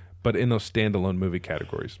too, but in those standalone movie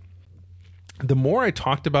categories. The more I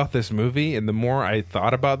talked about this movie and the more I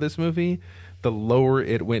thought about this movie, the lower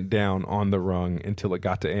it went down on the rung until it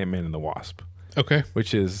got to Ant-Man and the Wasp, Okay.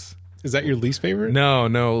 which is... Is that your least favorite?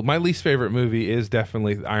 No. My least favorite movie is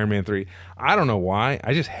definitely Iron Man 3. I don't know why.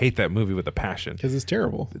 I just hate that movie with a passion. Because it's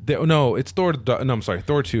terrible. No, it's Thor. No, I'm sorry.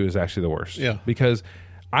 Thor 2 is actually the worst. Yeah. Because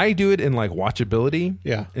I do it in like watchability.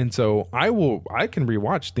 Yeah. And so I can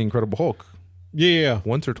rewatch The Incredible Hulk Yeah.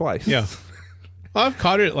 once or twice. Yeah. I've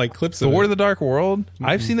caught it like clips of Thor: it. The Dark World.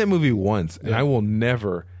 I've seen that movie once, and Yeah. I will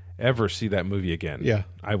never ever see that movie again. Yeah.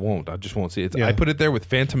 I won't. I just won't see it. Yeah. I put it there with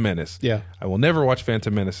Phantom Menace. Yeah. I will never watch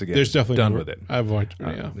Phantom Menace again. There's definitely done more- with it. I've watched.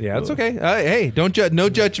 Yeah, it's okay. Hey, don't judge. No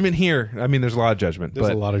judgment here. I mean, there's a lot of judgment. There's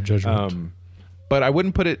a lot of judgment. But I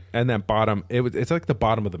wouldn't put it in that bottom. It's like the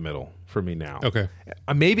bottom of the middle for me now. Okay.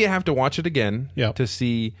 Maybe I have to watch it again Yeah. to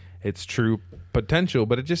see its true potential,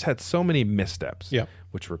 but it just had so many missteps, Yeah.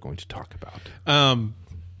 which we're going to talk about.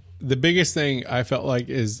 The biggest thing I felt like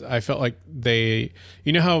they,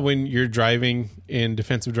 you know how when you're driving in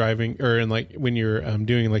defensive driving or in like when you're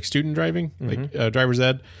doing like student driving, like driver's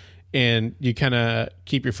ed, and you kind of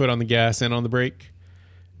keep your foot on the gas and on the brake,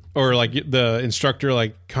 or like the instructor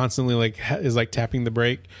like constantly like is like tapping the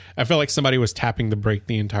brake. I felt like somebody was tapping the brake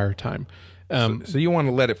the entire time. So you want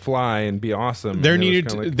to let it fly and be awesome. They and it was needed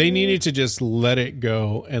kinda to, like, they needed to just let it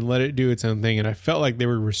go and let it do its own thing, and I felt like they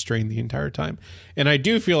were restrained the entire time. And I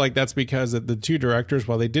do feel like that's because the two directors,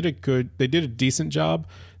 while they did a decent job,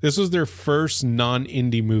 this was their first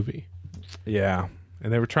non-indie movie. Yeah.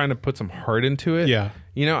 And they were trying to put some heart into it. Yeah.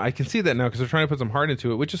 You know, I can see that now because they're trying to put some heart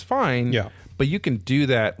into it, which is fine. Yeah. But you can do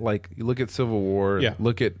that. Like, you look at Civil War, Yeah.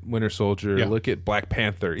 look at Winter Soldier, Yeah. look at Black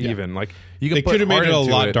Panther, even. Like, you can They put could have made heart it a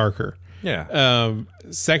into lot darker. Yeah.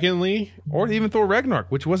 Secondly, Or even Thor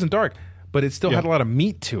Ragnarok, which wasn't dark, but it still had a lot of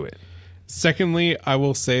meat to it. I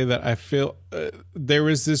will say that I feel there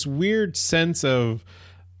was this weird sense of,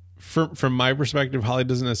 from my perspective, Holly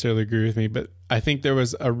doesn't necessarily agree with me, but I think there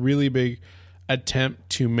was a really big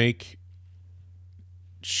attempt to make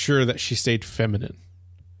sure that she stayed feminine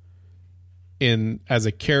as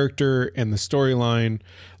a character and the storyline,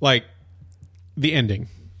 like the ending.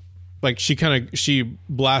 Like she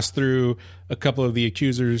blasts through a couple of the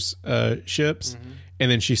accusers' ships, and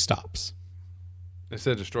then she stops.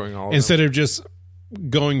 Instead of destroying all of Instead of just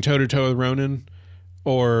going toe to toe with Ronan,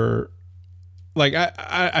 or like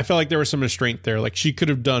I felt like there was some restraint there. Like she could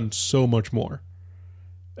have done so much more.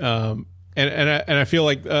 And I feel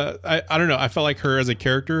like I don't know. I felt like her as a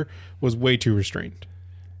character was way too restrained.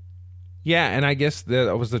 Yeah, and I guess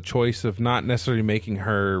that was the choice of not necessarily making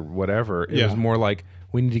her whatever. It Yeah. was more like,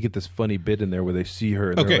 we need to get this funny bit in there where they see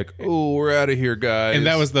her and Okay. they're like, oh, we're out of here, guys. And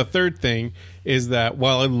that was the third thing, is that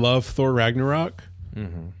while I love Thor Ragnarok,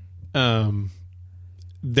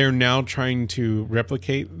 they're now trying to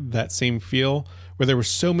replicate that same feel where there were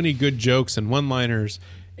so many good jokes and one-liners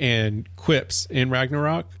and quips in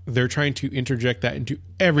Ragnarok. They're trying to interject that into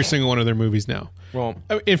every single one of their movies now. Well,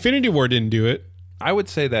 Infinity War didn't do it, I would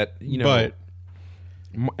say that, you know, but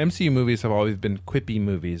MCU movies have always been quippy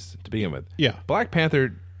movies to begin with. yeah, Black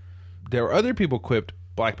Panther, there were other people quipped.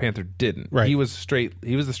 Black Panther didn't. Right. He was straight.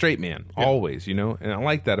 He was the straight man always, you know. And I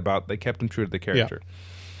like that about they kept him true to the character.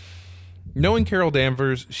 Knowing Carol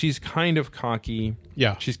Danvers, she's kind of cocky.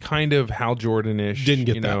 Yeah. She's kind of Hal Jordan-ish. Didn't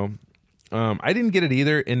get you that. know. I didn't get it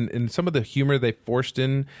either. In some of the humor they forced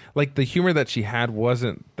in, like the humor that she had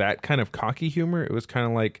wasn't that kind of cocky humor. It was kind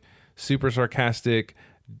of like super sarcastic,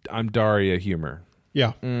 I'm Daria humor.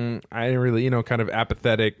 yeah, I didn't really, you know, kind of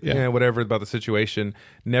apathetic, whatever about the situation.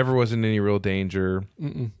 Never was in any real danger.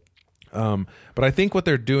 But I think what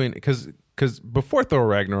they're doing, because before Thor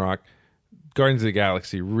Ragnarok, Guardians of the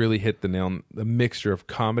Galaxy really hit the nail, the mixture of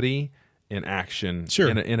comedy and action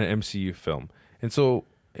in an MCU film. And so,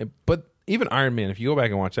 but even Iron Man, if you go back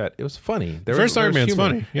and watch that, it was funny. First Iron Man's humor.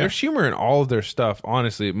 funny. Yeah. There's humor in all of their stuff.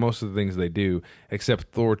 Honestly, most of the things they do,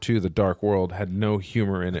 except Thor 2, The Dark World, had no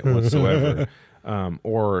humor in it whatsoever.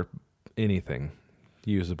 Or anything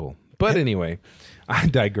usable. But anyway, I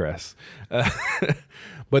digress.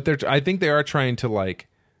 But I think they are trying to like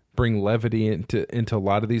bring levity into a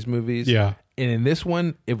lot of these movies. Yeah. And in this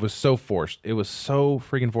one, it was so forced. It was so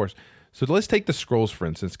freaking forced. So let's take the Skrulls, for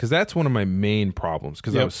instance, because that's one of my main problems,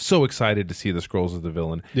 because I was so excited to see the Skrulls as the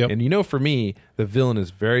villain. Yep. And you know, for me, the villain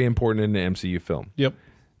is very important in an MCU film. Yep.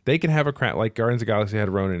 They can have a crap, like Guardians of the Galaxy had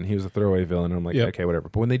Ronan, and he was a throwaway villain. And I'm like, okay, whatever.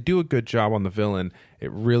 But when they do a good job on the villain,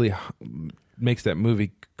 it really makes that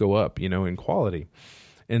movie go up, you know, in quality.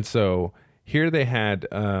 And so here they had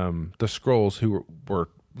the Skrulls who were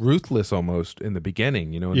ruthless almost in the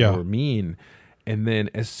beginning, you know, and they were mean. And then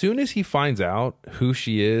as soon as he finds out who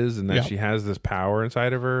she is and that she has this power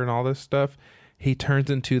inside of her and all this stuff, he turns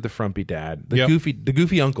into the frumpy dad, the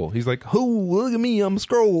goofy uncle. He's like, "Oh, look at me, I'm a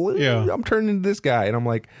Skrull. Yeah. I'm turning into this guy." And I'm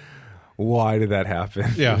like, why did that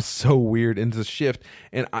happen? Yeah. It was so weird. And the shift,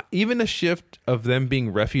 and even a shift of them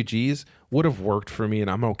being refugees would have worked for me, and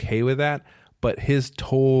I'm okay with that. But his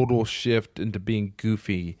total shift into being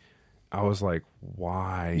goofy, I was like,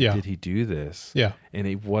 why did he do this? Yeah. And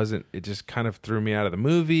it just kind of threw me out of the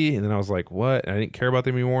movie. And then I was like, what? And I didn't care about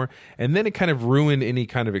them anymore. And then it kind of ruined any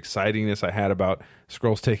kind of excitingness I had about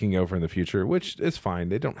Skrulls taking over in the future, which is fine.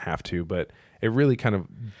 They don't have to, but it really kind of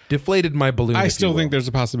deflated my balloon. I still think there's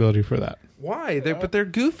a possibility for that. Why? But they're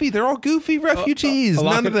goofy. They're all goofy refugees.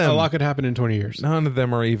 None of them. A lot could happen in 20 years. None of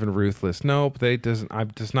them are even ruthless. Nope,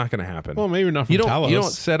 I'm just not going to happen. Well, maybe not from Talos. You don't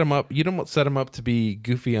set them up. You don't set them up to be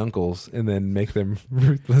goofy uncles and then make them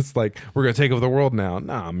ruthless. Like, we're going to take over the world now.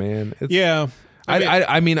 Nah, man.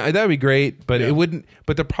 I mean, that'd be great, but it wouldn't.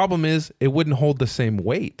 But the problem is, it wouldn't hold the same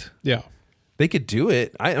weight. Yeah, they could do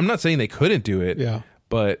it. I'm not saying they couldn't do it. Yeah,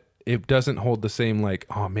 but it doesn't hold the same, like,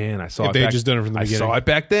 oh man, I saw it. They just done it from the beginning. I saw it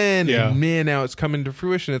back then. Yeah. And man, now it's coming to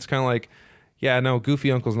fruition. It's kind of like, yeah, no,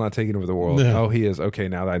 Goofy Uncle's not taking over the world. No. Oh, he is. Okay,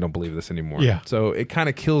 now I don't believe this anymore. Yeah. So it kind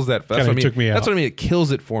of kills that. That's what I mean. Took me out. That's what I mean. It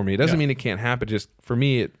kills it for me. It doesn't mean it can't happen. Just for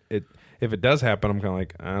me, it if it does happen, I'm kind of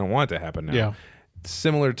like, I don't want it to happen now. Yeah.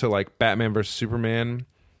 Similar to like Batman versus Superman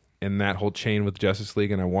and that whole chain with Justice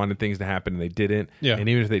League, and I wanted things to happen and they didn't. Yeah. And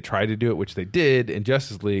even if they tried to do it, which they did in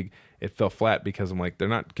Justice League, it fell flat because I'm like, they're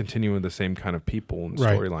not continuing the same kind of people and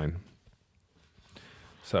storyline.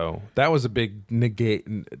 So that was a big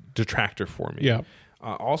detractor for me. Yeah.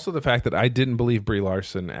 Also, the fact that I didn't believe Brie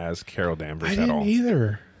Larson as Carol Danvers at all.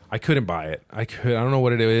 Either. I couldn't buy it. I don't know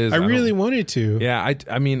what it is. I really wanted to. Yeah.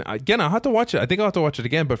 I mean, again, I'll have to watch it. I think I'll have to watch it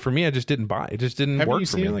again. But for me, I just didn't buy it. It just didn't work for me. Haven't you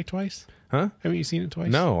seen it like twice? Huh? Haven't you seen it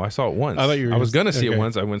twice? No, I saw it once. I thought you were I was going to see it okay.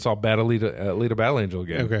 once. I went and saw Alita Battle Angel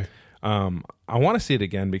again. Okay. I want to see it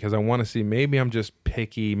again because I want to see, maybe I'm just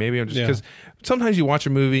picky. Maybe I'm just, because sometimes you watch a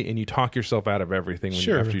movie and you talk yourself out of everything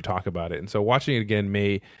after you talk about it. And so watching it again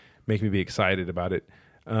may make me be excited about it.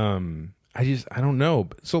 I don't know.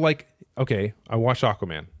 So like, okay, I watched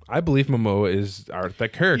Aquaman. I believe Momoa is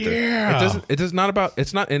that character. Yeah.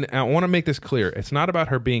 And I want to make this clear. It's not about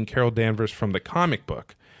her being Carol Danvers from the comic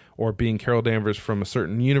book or being Carol Danvers from a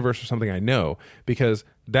certain universe or something I know, because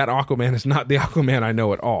that Aquaman is not the Aquaman I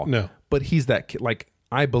know at all. No. But he's that, like,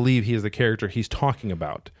 I believe he is the character he's talking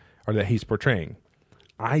about or that he's portraying.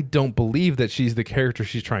 I don't believe that she's the character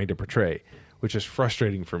she's trying to portray, which is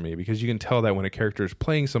frustrating for me, because you can tell that when a character is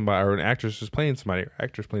playing somebody or an actress is playing somebody or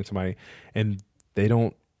actor is playing somebody and they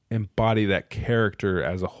don't embody that character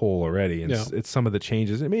as a whole already. And it's some of the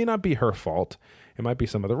changes. It may not be her fault. It might be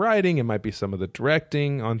some of the writing. It might be some of the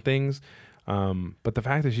directing on things. But the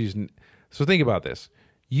fact that so think about this.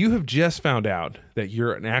 You have just found out that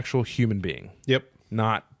you're an actual human being. Yep.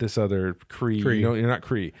 Not this other Kree. You know, you're not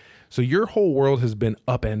Kree. So your whole world has been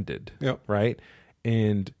upended. Yep. Right?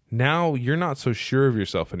 And now you're not so sure of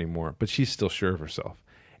yourself anymore, but she's still sure of herself.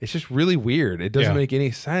 It's just really weird. It doesn't make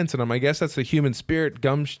any sense. And I guess that's the human spirit,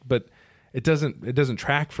 but it doesn't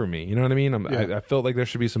track for me. You know what I mean? I felt like there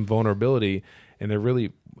should be some vulnerability, and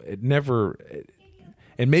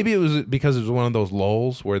and maybe it was because it was one of those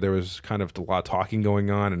lulls where there was kind of a lot of talking going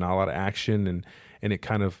on and not a lot of action, and it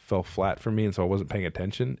kind of fell flat for me, and so I wasn't paying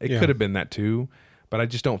attention. It could have been that too, but I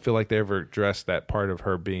just don't feel like they ever addressed that part of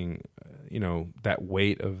her being, that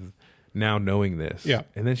weight of now knowing this. Yeah.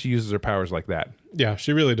 And then she uses her powers like that. Yeah,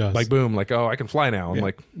 she really does. Like, boom, like, oh, I can fly now. I'm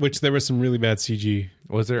like... Which there was some really bad CG.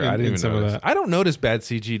 Was there? I didn't even notice. I don't notice bad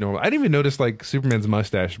CG normally. I didn't even notice, like, Superman's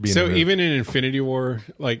mustache being... So even in Infinity War,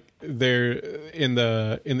 like, they're in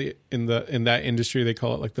that industry, they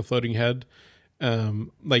call it, like, the floating head.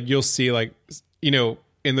 Like, you'll see, like,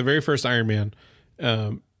 in the very first Iron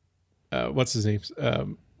Man, what's his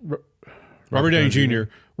name? Robert Downey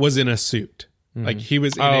Jr. was in a suit. Mm-hmm. Like, he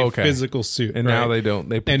was in a physical suit. And now they don't.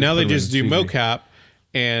 Now they just do mocap,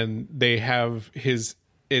 and they have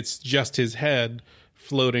it's just his head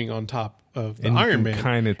floating on top the And you Iron can Man,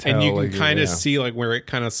 kinda tell, and you can like, kind of yeah. see like where it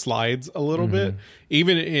kind of slides a little bit.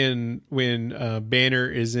 Even in when Banner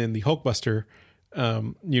is in the Hulkbuster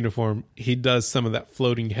uniform, he does some of that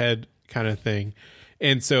floating head kind of thing.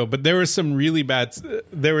 And so, but there was some really bad.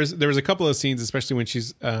 There was a couple of scenes, especially when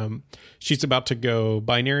she's about to go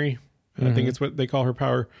binary. I think it's what they call her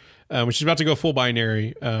power. When she's about to go full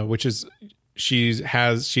binary, which is she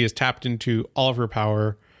has tapped into all of her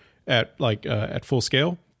power at full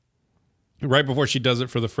scale. Right before she does it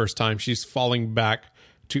for the first time, she's falling back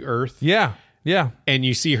to Earth. Yeah. And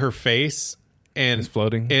you see her face, and It's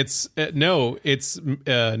floating? It's no, it's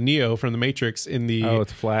Neo from the Matrix in the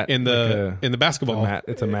It's flat. in the in the basketball.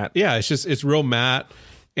 It's a mat. Yeah, it's real matte,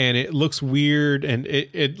 and it looks weird, and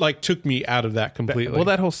it like took me out of that completely. Well,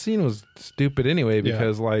 that whole scene was stupid anyway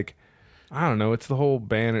because like I don't know, it's the whole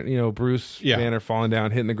Banner, Bruce Banner falling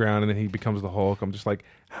down, hitting the ground, and then he becomes the Hulk. I'm just like,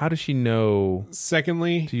 how does she know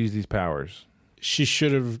Secondly, to use these powers? she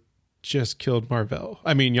should have just killed Marvel.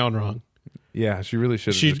 I mean, Yon-Rong. Yeah, she really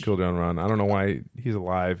should have just killed Ron. I don't know why he's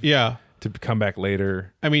alive. Yeah. To come back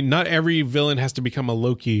later. I mean, not every villain has to become a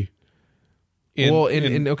Loki.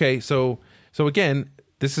 Okay, so again,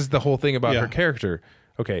 this is the whole thing about Yeah. her character.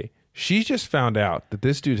 Okay, she just found out that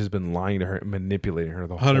this dude has been lying to her and manipulating her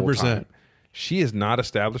the whole 100%. time. She has not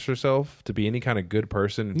established herself to be any kind of good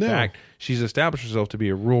person. In fact, she's established herself to be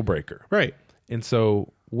a rule breaker. Right. And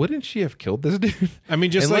so, wouldn't she have killed this dude? I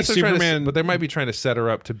mean, just Unless like they're trying Superman. but they might be trying to set her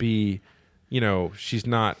up to be, she's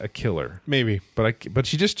not a killer. Maybe. But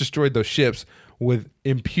she just destroyed those ships with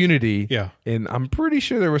impunity. Yeah. And I'm pretty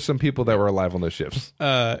sure there were some people that were alive on those ships.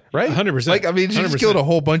 Right? Right? 100%. Like, I mean, she just 100%. killed a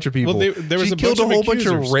whole bunch of people. Well, there was she a killed bunch a whole of bunch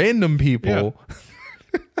of accusers. random people.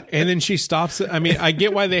 And then she stops it. I mean, I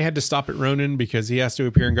get why they had to stop at Ronan because he has to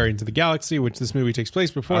appear in Guardians of the Galaxy, which this movie takes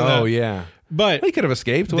place before that. Oh, yeah. But He could have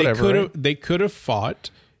escaped, whatever. They could have fought.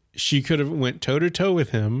 She could have went toe to toe with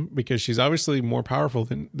him because she's obviously more powerful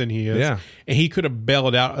than he is. Yeah. And he could have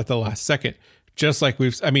bailed out at the last second. Just like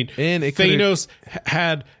And it could Thanos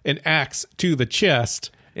had an axe to the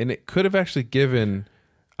chest. And it could have actually given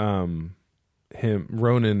Ronan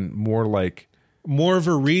more More of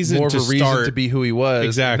a reason to be who he was.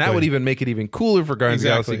 Exactly. And that would even make it even cooler for Guardians of the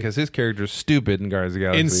Exactly. Galaxy because his character's stupid in Guardians of the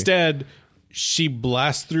Galaxy. Instead, she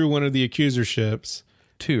blasts through one of the accuser ships.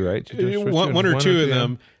 Two, right? One or two of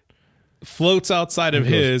them, floats outside of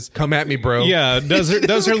his. Come at me, bro. Yeah, does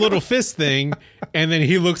her little fist thing, and then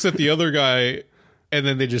he looks at the other guy, and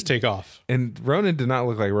then they just take off. And Ronan did not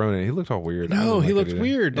look like Ronan. He looked all weird. No, he looked it.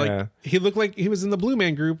 weird. Yeah. Like he looked like he was in the Blue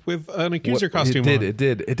Man Group with an accuser costume on. It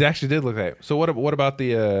did. It actually did look like. So what about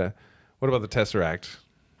the Tesseract?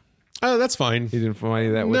 Oh, that's fine. You didn't find any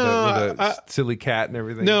of that with the silly cat and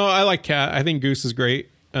everything? No, I like Cat. I think Goose is great.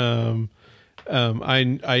 I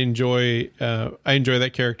enjoy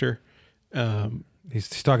that character. He's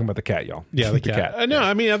talking about the cat, y'all. Yeah, the cat. No,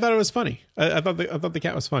 I mean I thought it was funny. I thought the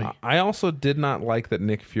cat was funny. I also did not like that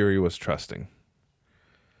Nick Fury was trusting.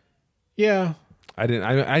 Yeah. I didn't.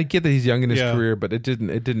 I get that he's young in his Yeah. career, but it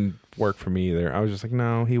didn't work for me either. I was just like,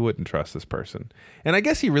 no, he wouldn't trust this person. And I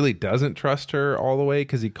guess he really doesn't trust her all the way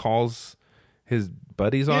because he calls his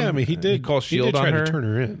buddies on. Yeah, I mean he did. He calls He Shield did try on her. to turn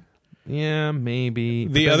her in. Yeah, maybe.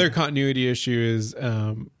 The other continuity issue is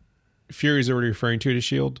Fury's already referring to it as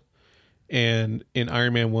Shield, and in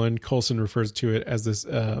Iron Man 1, Coulson refers to it as this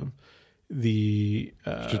the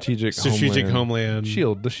strategic homeland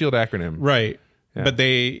Shield, the Shield acronym, right? Yeah. But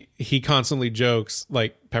he constantly jokes,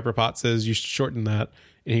 like Pepper Potts says, you should shorten that,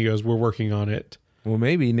 and he goes, "We're working on it." Well,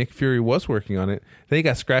 maybe Nick Fury was working on it. Then he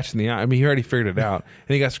got scratched in the eye. I mean, he already figured it out,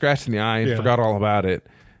 and he got scratched in the eye and forgot all about it.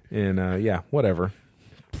 And yeah, whatever.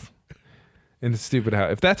 And it's stupid how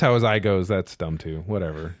if that's how his eye goes, that's dumb too.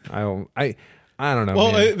 Whatever. I don't know.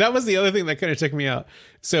 Well, man. that was the other thing that kind of took me out.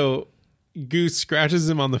 So Goose scratches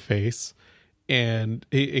him on the face, and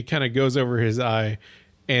it kind of goes over his eye.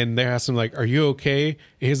 And they ask him like, "Are you okay?" And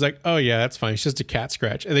he's like, "Oh yeah, that's fine. It's just a cat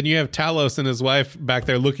scratch." And then you have Talos and his wife back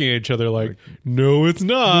there looking at each other like, "No, it's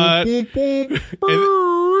not."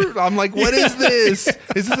 I'm like, what is this?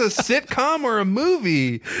 Is this a sitcom or a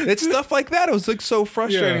movie? It's stuff like that. It was like so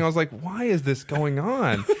frustrating. Yeah. I was like, why is this going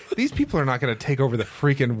on? These people are not going to take over the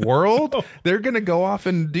freaking world. They're going to go off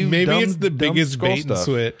and do Maybe dumb, it's the dumb biggest skull bait and stuff.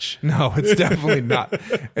 switch. No, it's definitely not.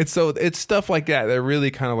 It's stuff like that. They're really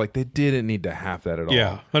kind of like they didn't need to have that at all.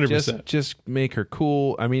 Yeah, 100%. Just make her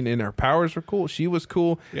cool. I mean, and her powers were cool. She was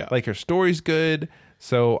cool. Yeah. Like her story's good.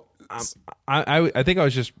 So I think I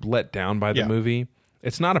was just let down by the Yeah. movie.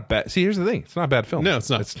 It's not a bad. See, here's the thing. It's not a bad film. No, it's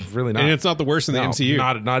not. It's really not. And it's not the worst in the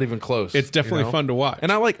MCU. Not even close. It's definitely fun to watch.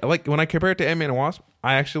 And I like when I compare it to Ant-Man and Wasp,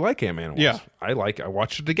 I actually like Ant-Man and Wasp. Yeah. I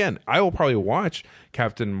watched it again. I will probably watch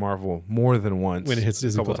Captain Marvel more than once. When it hits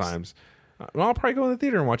Disney a couple Plus. times. I'll probably go in the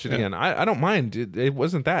theater and watch it again. I don't mind. It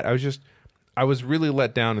wasn't that. I was really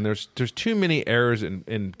let down, and there's too many errors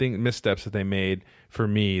and missteps that they made for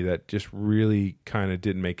me that just really kind of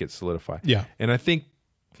didn't make it solidify. Yeah. And I think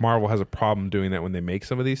Marvel has a problem doing that when they make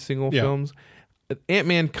some of these single films.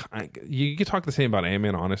 Ant-Man, you could talk the same about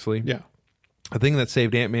Ant-Man, honestly. Yeah. The thing that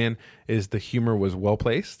saved Ant-Man is the humor was well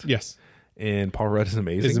placed. Yes. And Paul Rudd is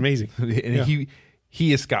amazing. It's amazing. And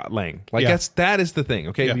he is Scott Lang. Like that is the thing.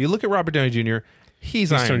 Okay. Yeah. If you look at Robert Downey Jr.,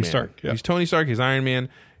 he's Iron Tony Man. Stark. Yeah. He's Tony Stark. He's Iron Man.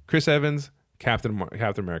 Chris Evans, Captain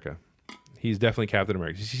America. He's definitely Captain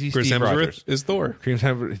America. He's Chris Steve Hemsworth Rogers. is Thor. Chris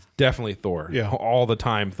Hemsworth is definitely Thor. Yeah. All the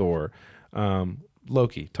time Thor.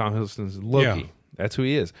 Loki. Tom Hiddleston's Loki. Yeah. That's who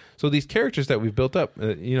he is. So these characters that we've built up,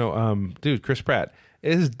 dude, Chris Pratt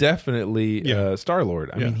is definitely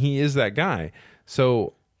Star-Lord. I mean, he is that guy.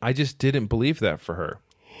 So I just didn't believe that for her.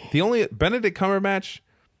 The only Benedict Cumberbatch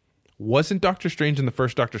wasn't Doctor Strange in the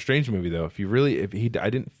first Doctor Strange movie, though. I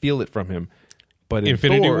didn't feel it from him. But in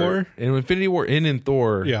Infinity Thor, War? in Infinity War, in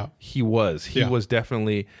Thor, Yeah. he was. He was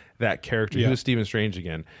definitely that character. Yeah. He was Stephen Strange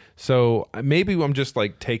again. So maybe I'm just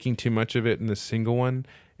like taking too much of it in the single one.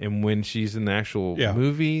 And when she's in the actual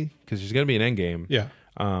movie, because she's going to be an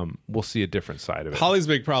Endgame, we'll see a different side of it. Holly's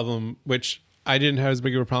big problem, which I didn't have as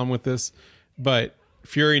big of a problem with this, but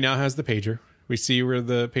Fury now has the pager. We see where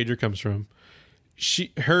the pager comes from.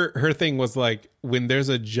 Her thing was like, when there's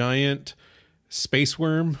a giant space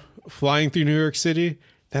worm flying through New York City,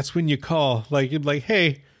 that's when you call. Like, you'd like,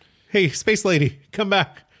 hey, space lady, come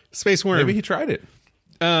back, space worm. Maybe he tried it.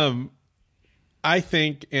 I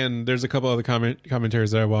think, and there's a couple other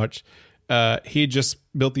commentaries that I watched. He just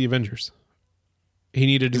built the Avengers. He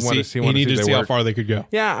needed to see how far they could go.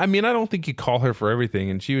 Yeah, I mean, I don't think you call her for everything,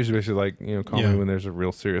 and she was basically like, call me when there's a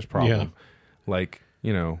real serious problem. Yeah. Like,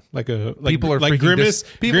 people are like Grimace.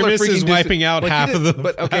 Grimace is wiping out half of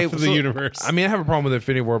the universe. I mean, I have a problem with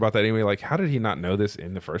Infinity War about that anyway. Like, how did he not know this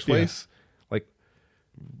in the first place? Like,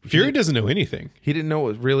 Fury doesn't know anything. He didn't know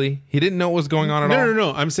he didn't know what was going on at all.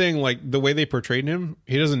 No. I'm saying like the way they portrayed him,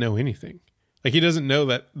 he doesn't know anything. Like, he doesn't know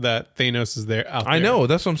that Thanos is there out there. I know.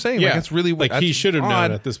 That's what I'm saying. Yeah. Like, it's really like he should have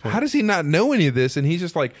known at this point. How does he not know any of this? And he's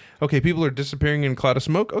just like, okay, people are disappearing in a cloud of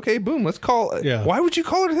smoke. Okay, boom, let's call. Yeah. Why would you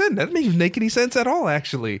call her then? That doesn't even make any sense at all,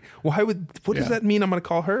 actually. What does that mean I'm going to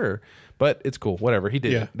call her? But it's cool. Whatever. He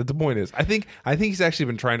did. Yeah. The point is, I think he's actually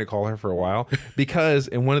been trying to call her for a while because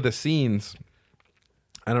in one of the scenes,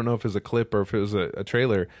 I don't know if it was a clip or if it was a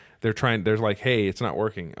trailer, they're like, hey, it's not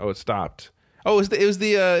working. Oh, it stopped. Oh, it was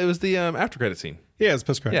the after credit scene. Yeah, it's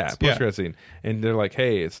post credits. Yeah, post credit scene. And they're like,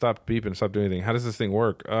 hey, it stopped beeping, stopped doing anything. How does this thing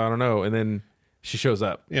work? I don't know. And then she shows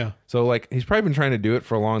up. Yeah. So like he's probably been trying to do it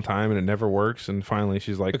for a long time and it never works. And finally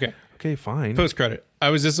she's like, okay, fine. Post credit.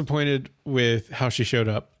 I was disappointed with how she showed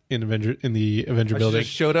up in the Avenger building. She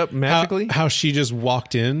just showed up magically? How she just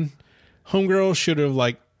walked in. Homegirl should have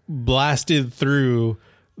like blasted through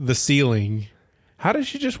the ceiling. How did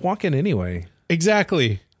she just walk in anyway?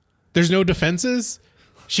 Exactly. There's no defenses.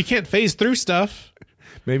 She can't phase through stuff.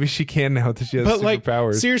 Maybe she can now that she has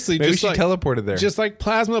superpowers. Seriously, maybe just she teleported there. Just like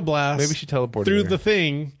plasma blast. Maybe she teleported through there. the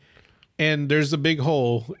thing, and there's a big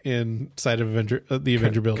hole inside of the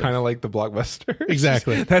Avenger building. Kind of like the Blockbuster.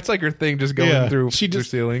 Exactly. That's like her thing, just going through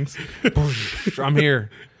ceilings. I'm here.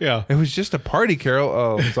 Yeah. It was just a party, Carol.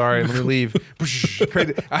 Oh, sorry. Let me leave.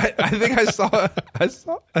 Crazy. I think I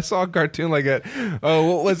saw a cartoon like that. Oh,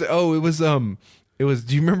 what was it? Oh, it was.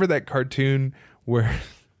 Do you remember that cartoon where?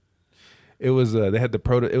 It was they had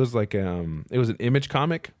the it was like it was an Image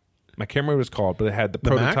comic. I can't remember what it was called, but it had the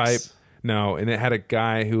prototype. Max? No, and it had a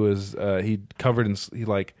guy who was he covered in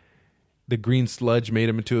the green sludge made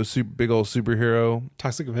him into a big old superhero.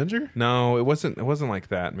 Toxic Avenger? No, it wasn't like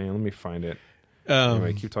that, man. Let me find it.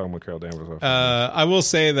 Anyway, keep talking about Carol Danvers. I will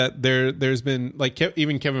say that there's been like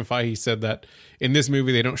even Kevin Feige said that in this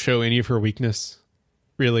movie they don't show any of her weakness.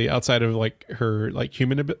 Really, outside of like her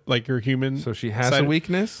human. So she has a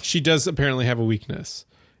weakness? She does apparently have a weakness.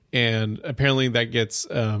 And apparently that gets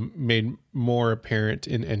made more apparent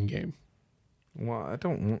in Endgame. Well, I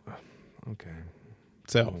don't. Okay.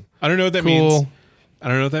 So I don't know what that means. I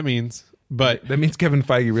don't know what that means. But that means Kevin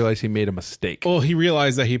Feige realized he made a mistake. Well, he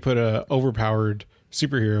realized that he put a overpowered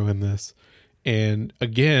superhero in this. And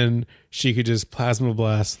again, she could just plasma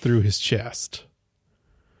blast through his chest.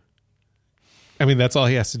 I mean, that's all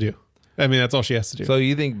he has to do. I mean, that's all she has to do. So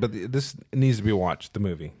you think, but this needs to be watched, the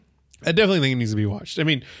movie. I definitely think it needs to be watched. I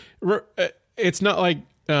mean, it's not like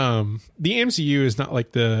the MCU is not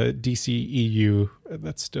like the DCEU.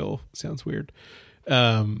 That still sounds weird.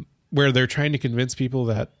 Where they're trying to convince people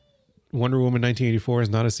that Wonder Woman 1984 is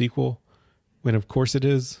not a sequel, when of course it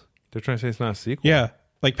is. They're trying to say it's not a sequel. Yeah,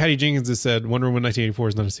 like Patty Jenkins has said, Wonder Woman 1984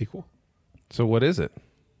 is not a sequel. So what is it?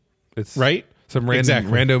 It's right. Some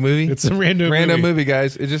random movie. It's some random movie,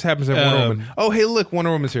 guys. It just happens to have Wonder Woman. Oh, hey, look,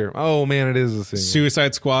 Wonder Woman's here. Oh man, it is the same.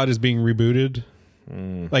 Suicide Squad is being rebooted.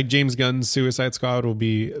 Like James Gunn's Suicide Squad will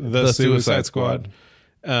be the Suicide Squad.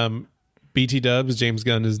 BT Dubs, James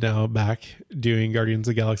Gunn is now back doing Guardians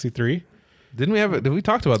of the Galaxy 3. Didn't we have it? Did we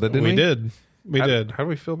talk about that? Didn't we? We did. How do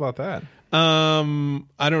we feel about that?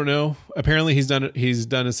 I don't know. Apparently, he's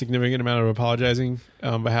done a significant amount of apologizing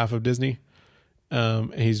on behalf of Disney.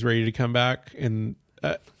 And he's ready to come back. And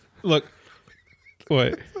look,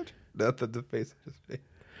 what? Not the face I just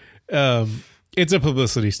made. It's a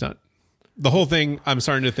publicity stunt. The whole thing, I'm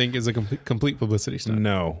starting to think, is a complete publicity stunt.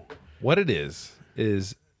 No, what it is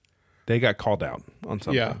they got called out on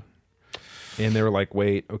something. Yeah. And they were like,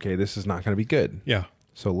 wait, okay, this is not going to be good. Yeah.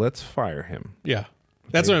 So let's fire him. Yeah.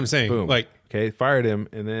 That's what I'm saying. Boom. Like, okay, fired him,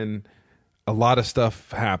 and then a lot of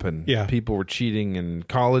stuff happened. Yeah. People were cheating in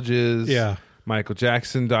colleges. Yeah. Michael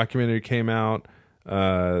Jackson documentary came out.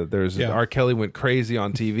 There's R. Kelly went crazy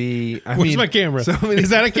on TV. Where's my camera? Is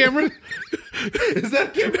that a camera? Is that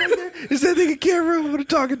a camera right there? Is that thing a camera? I'm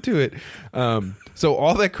talking to it. So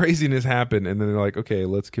all that craziness happened, and then they're like, okay,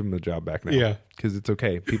 let's give him the job back now. Yeah. Because it's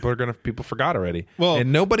okay. People forgot already. Well,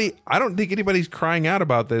 and I don't think anybody's crying out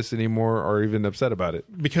about this anymore or even upset about it.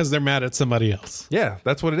 Because they're mad at somebody else. Yeah,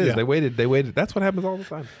 that's what it is. Yeah. They waited. That's what happens all the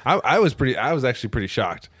time. I was actually pretty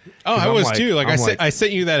shocked. Oh, I was too. Like I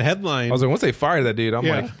sent you that headline. I was like, once they fired that dude, I'm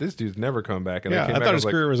like, this dude's never coming back. And yeah, they came I back, thought his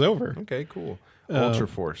career was over. Okay, cool. Ultra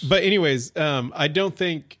Force. But anyways, I don't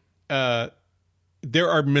think there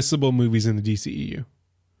are missable movies in the DCEU.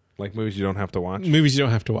 Like movies you don't have to watch? Movies you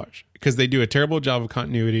don't have to watch. Because they do a terrible job of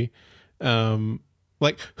continuity.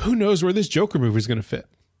 Like, who knows where this Joker movie is going to fit?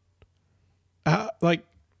 I'm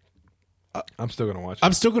still going to watch it.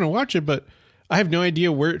 I'm still going to watch it, but I have no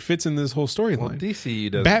idea where it fits in this whole storyline. Well,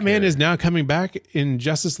 DCU doesn't Batman care. is now coming back in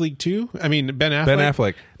Justice League 2. I mean, Ben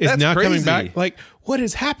Affleck is That's now crazy. coming back. Like, what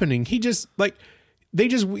is happening? He just went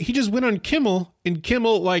on Kimmel, and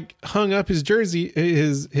Kimmel like hung up his jersey,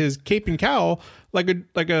 his cape and cowl like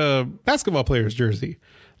a basketball player's jersey.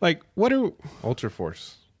 Like, what are Ultra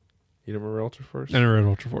Force? You remember Ultra Force? I never read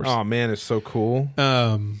Ultra Force. Oh man, it's so cool.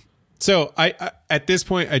 So I at this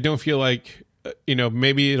point I don't feel like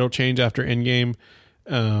maybe it'll change after Endgame.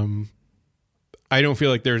 I don't feel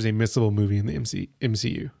like there's a missable movie in the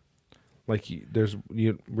MCU. Like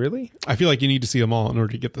you really? I feel like you need to see them all in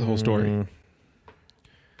order to get the whole story.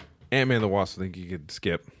 Ant-Man and the Wasp, I think you could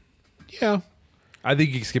skip. Yeah. I think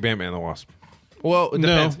you can skip Ant-Man and the Wasp. Well, it No,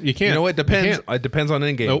 depends. you can't. You know what? You Depends. can't. It depends on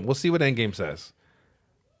Endgame. Nope. We'll see what Endgame says.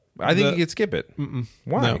 I think you could skip it.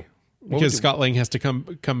 Why? No. Because Scott Lang has to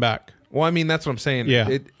come back. Well, I mean, that's what I'm saying.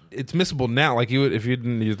 Yeah. It's missable now. Like you would, if you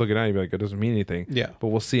didn't just look at it now, you'd be like, it doesn't mean anything. Yeah. But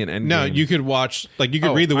we'll see an Endgame. No, you could watch, like, you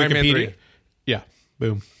could read the Iron Man Wikipedia. 3. Yeah.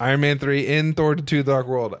 Boom. Iron Man 3 in Thor 2 Dark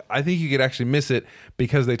World. I think you could actually miss it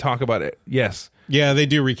because they talk about it. Yes. Yeah, they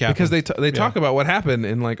do recap. Because they talk about what happened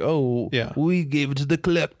and like, we gave it to the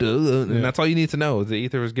collector. And that's all you need to know. The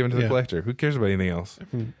ether was given to the collector. Who cares about anything else?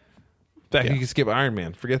 In fact, you can skip Iron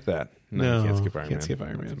Man. Forget that. No, you can't skip Iron Man. Can't skip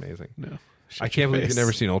Iron Man. That's amazing. No. I can't believe you've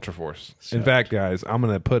never seen Ultra Force. In fact, guys, I'm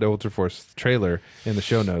going to put Ultra Force trailer in the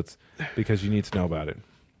show notes because you need to know about it.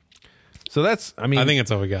 So that's, I think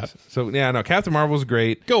that's all we got. So yeah, no, Captain Marvel's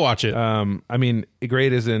great. Go watch it.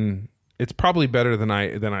 Great as in it's probably better than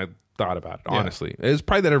I thought about it, honestly. It was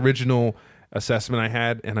probably that original assessment I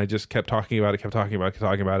had, and I just kept talking about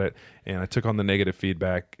it, and I took on the negative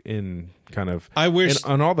feedback in kind of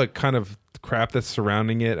on all the kind of crap that's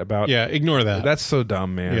surrounding it about ignore that. That's so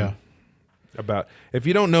dumb, man. Yeah. About if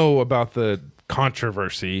you don't know about the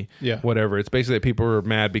controversy, whatever, it's basically that people are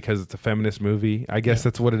mad because it's a feminist movie. I guess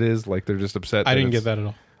that's what it is. Like they're just upset. I didn't get that at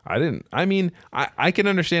all. I didn't. I mean, I can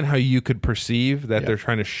understand how you could perceive that they're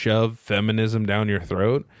trying to shove feminism down your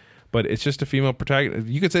throat, but it's just a female protagonist.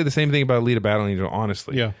 You could say the same thing about Alita Battle Angel,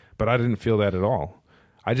 honestly. Yeah. But I didn't feel that at all.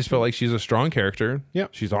 I just felt like she's a strong character. Yeah.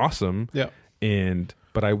 She's awesome. Yeah.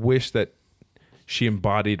 But I wish that she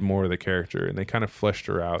embodied more of the character, and they kind of fleshed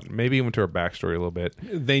her out. Maybe even to her backstory a little bit.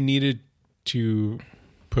 They needed to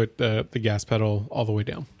put the gas pedal all the way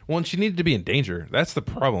down. Well, and she needed to be in danger. That's the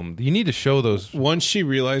problem. You need to show those. Once she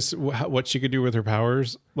realized what she could do with her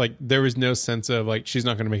powers, like there was no sense of like she's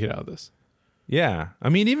not going to make it out of this. Yeah. I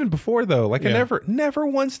mean, even before though, like Yeah. I never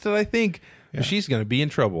once did I think she's going to be in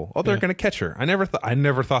trouble. Oh, they're Yeah. going to catch her. I never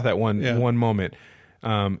thought that Yeah. one moment.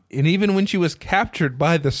 And even when she was captured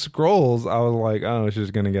by the Skrulls, I was like, oh, she's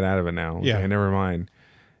going to get out of it now. Yeah. Okay, never mind.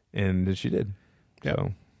 And she did. Yep.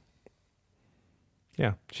 So,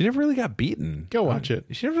 yeah. She never really got beaten. Go watch it.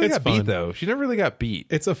 She never really It's got fun. beat though. She never really got beat.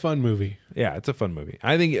 It's a fun movie. Yeah, it's a fun movie.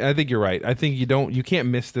 I think you're right. I think you can't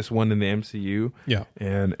miss this one in the MCU. Yeah.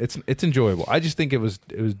 And it's enjoyable. I just think it was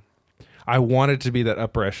I wanted it to be that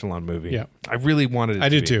upper echelon movie. Yeah. I really wanted it I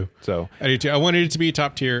to did be. too. So I do too. I wanted it to be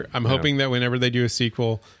top tier. I'm hoping that whenever they do a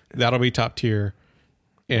sequel, that'll be top tier.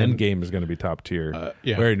 And Endgame is going to be top tier.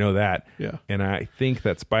 yeah. We already know that. Yeah. And I think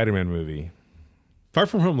that Spider-Man movie Far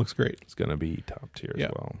From Home looks great. is going to be top tier Yeah.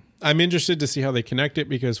 as well. I'm interested to see how they connect it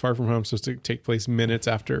because Far From Home is supposed to take place minutes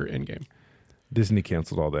after Endgame. Disney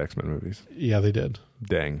canceled all the X-Men movies. Yeah, they did.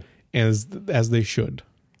 Dang. As they should.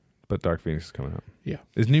 But Dark Phoenix is coming out. Yeah.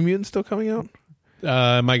 Is New Mutants still coming out?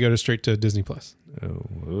 Might go straight to Disney Plus. Oh,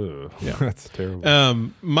 ugh. Yeah. That's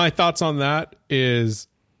terrible. My thoughts on that is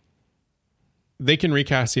they can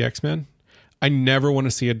recast the X-Men. I never want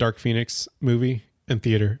to see a Dark Phoenix movie in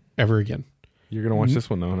theater ever again. You're going to watch this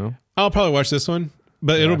one though, no? I'll probably watch this one,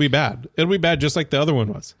 but it'll be bad. It'll be bad just like the other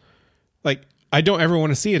one was. Like, I don't ever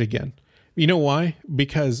want to see it again. You know why?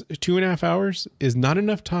 Because 2.5 hours is not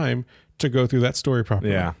enough time to go through that story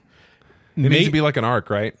properly. Yeah. It needs to be like an arc,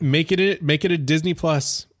 right? Make it a Disney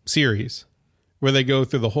Plus series where they go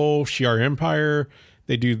through the whole Shi'ar Empire.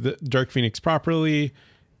 They do the Dark Phoenix properly.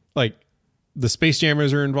 Like, the Space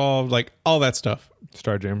Jammers are involved. Like, all that stuff.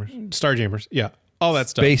 Starjammers. Starjammers. Yeah. All that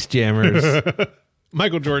stuff. Space Jammers.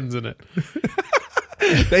 Michael Jordan's in it.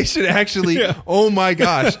 They should actually, oh my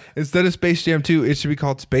gosh, instead of Space Jam 2, it should be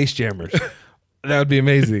called Space Jammers. That would be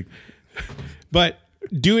amazing. But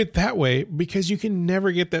do it that way because you can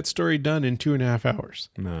never get that story done in 2.5 hours.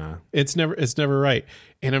 Nah. It's never right.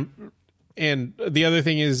 And the other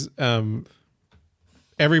thing is,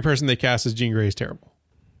 every person they cast as Jean Grey is terrible.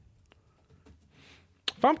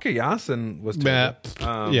 Famke Janssen was Bah,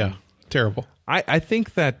 terrible. yeah, terrible. I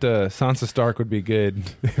think that Sansa Stark would be good.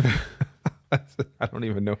 I don't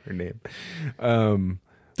even know her name.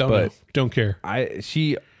 Don't care. I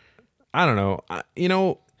don't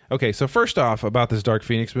know. Okay, so first off about this Dark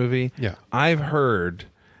Phoenix movie, Yeah. I've heard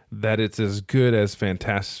that it's as good as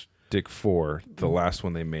Fantastic Four, the last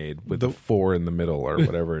one they made with the 4 in the middle or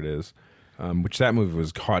whatever it is. Which that movie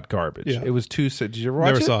was hot garbage. Yeah. It was did you ever watch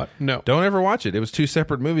Never it? saw it. No. Don't ever watch it. It was 2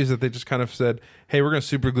 separate movies that they just kind of said, "Hey, we're going to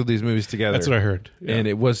super glue these movies together." That's what I heard. Yeah. And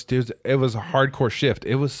it was a hardcore shift.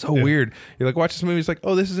 It was so weird. You're like, watch this movie. It's like,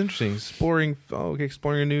 oh, this is interesting. Exploring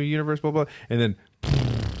a new universe, blah blah. And then,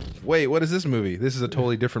 wait, what is this movie? This is a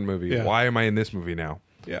totally different movie. Yeah. Why am I in this movie now?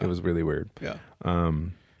 Yeah. It was really weird. Yeah.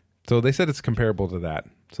 So they said it's comparable to that.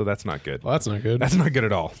 So that's not good. Well, that's not good. That's not good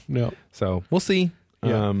at all. No. So we'll see.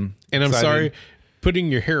 Yeah. And I'm excited. sorry,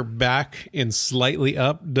 putting your hair back and slightly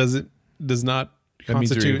up does not That means you're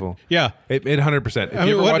constitute. evil. Yeah. It 100%. If I mean,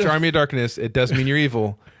 you ever what watch if- Army of Darkness, it does mean you're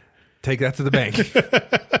evil. Take that to the bank.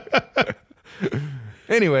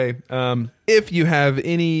 Anyway, if you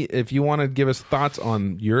want to give us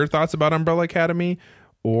your thoughts about Umbrella Academy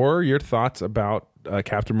or your thoughts about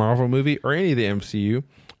Captain Marvel movie or any of the MCU,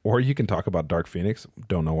 or you can talk about Dark Phoenix.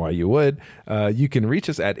 Don't know why you would. You can reach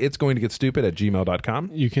us at itsgoingtogetstupid@gmail.com.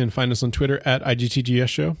 You can find us on Twitter at IGTGS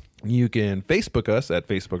Show. You can Facebook us at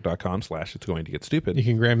facebook.com/itsgoingtogetstupid. You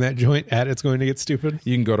can grab that joint at It's Going to Get Stupid.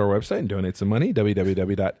 You can go to our website and donate some money,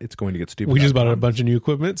 www.itsgoingtogetstupid.com. We just bought a bunch of new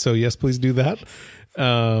equipment, so yes, please do that.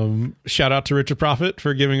 Shout out to Richard Profit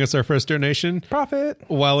for giving us our first donation Profit.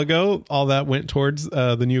 a while ago. All that went towards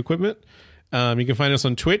the new equipment. You can find us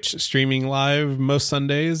on Twitch, streaming live most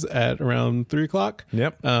Sundays at around 3 o'clock.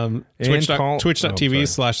 Yep.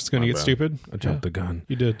 Twitch.tv/It's Going to Get Stupid. I jumped the gun.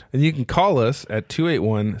 You did. And you can call us at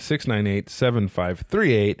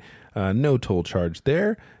 281-698-7538. No toll charge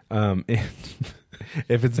there. And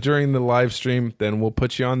if it's during the live stream, then we'll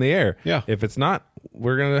put you on the air. Yeah. If it's not,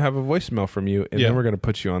 we're going to have a voicemail from you, and Yeah. then we're going to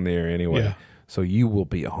put you on the air anyway. Yeah. So you will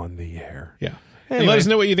be on the air. Yeah. Anyway. And let us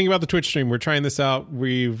know what you think about the Twitch stream. We're trying this out.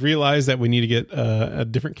 We've realized that we need to get a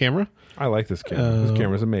different camera, I like this camera. This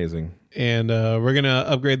camera's amazing. and we're going to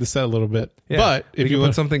upgrade the set a little bit. Yeah. But we if can you put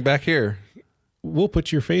want, something back here. we'll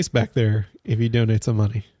put your face back there if you donate some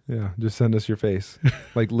money. Yeah, just send us your face.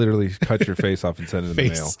 Like literally cut your face off and send it in the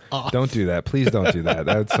Face mail. off. Don't do that. Please don't do that.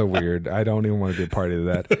 That's so weird. I don't even want to be a part of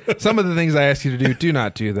that. Some of the things I ask you to do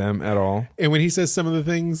not do them at all. And when he says some of the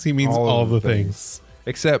things, he means all the things.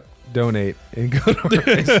 Except donate and go to our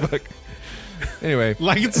Facebook. Anyway,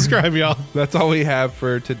 Like and subscribe, y'all. that's all we have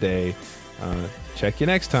for today. Check you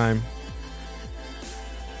next time.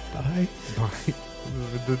 Bye. Bye.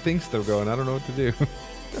 The thing's still going. I don't know what to do.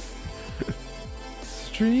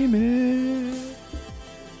 Streaming.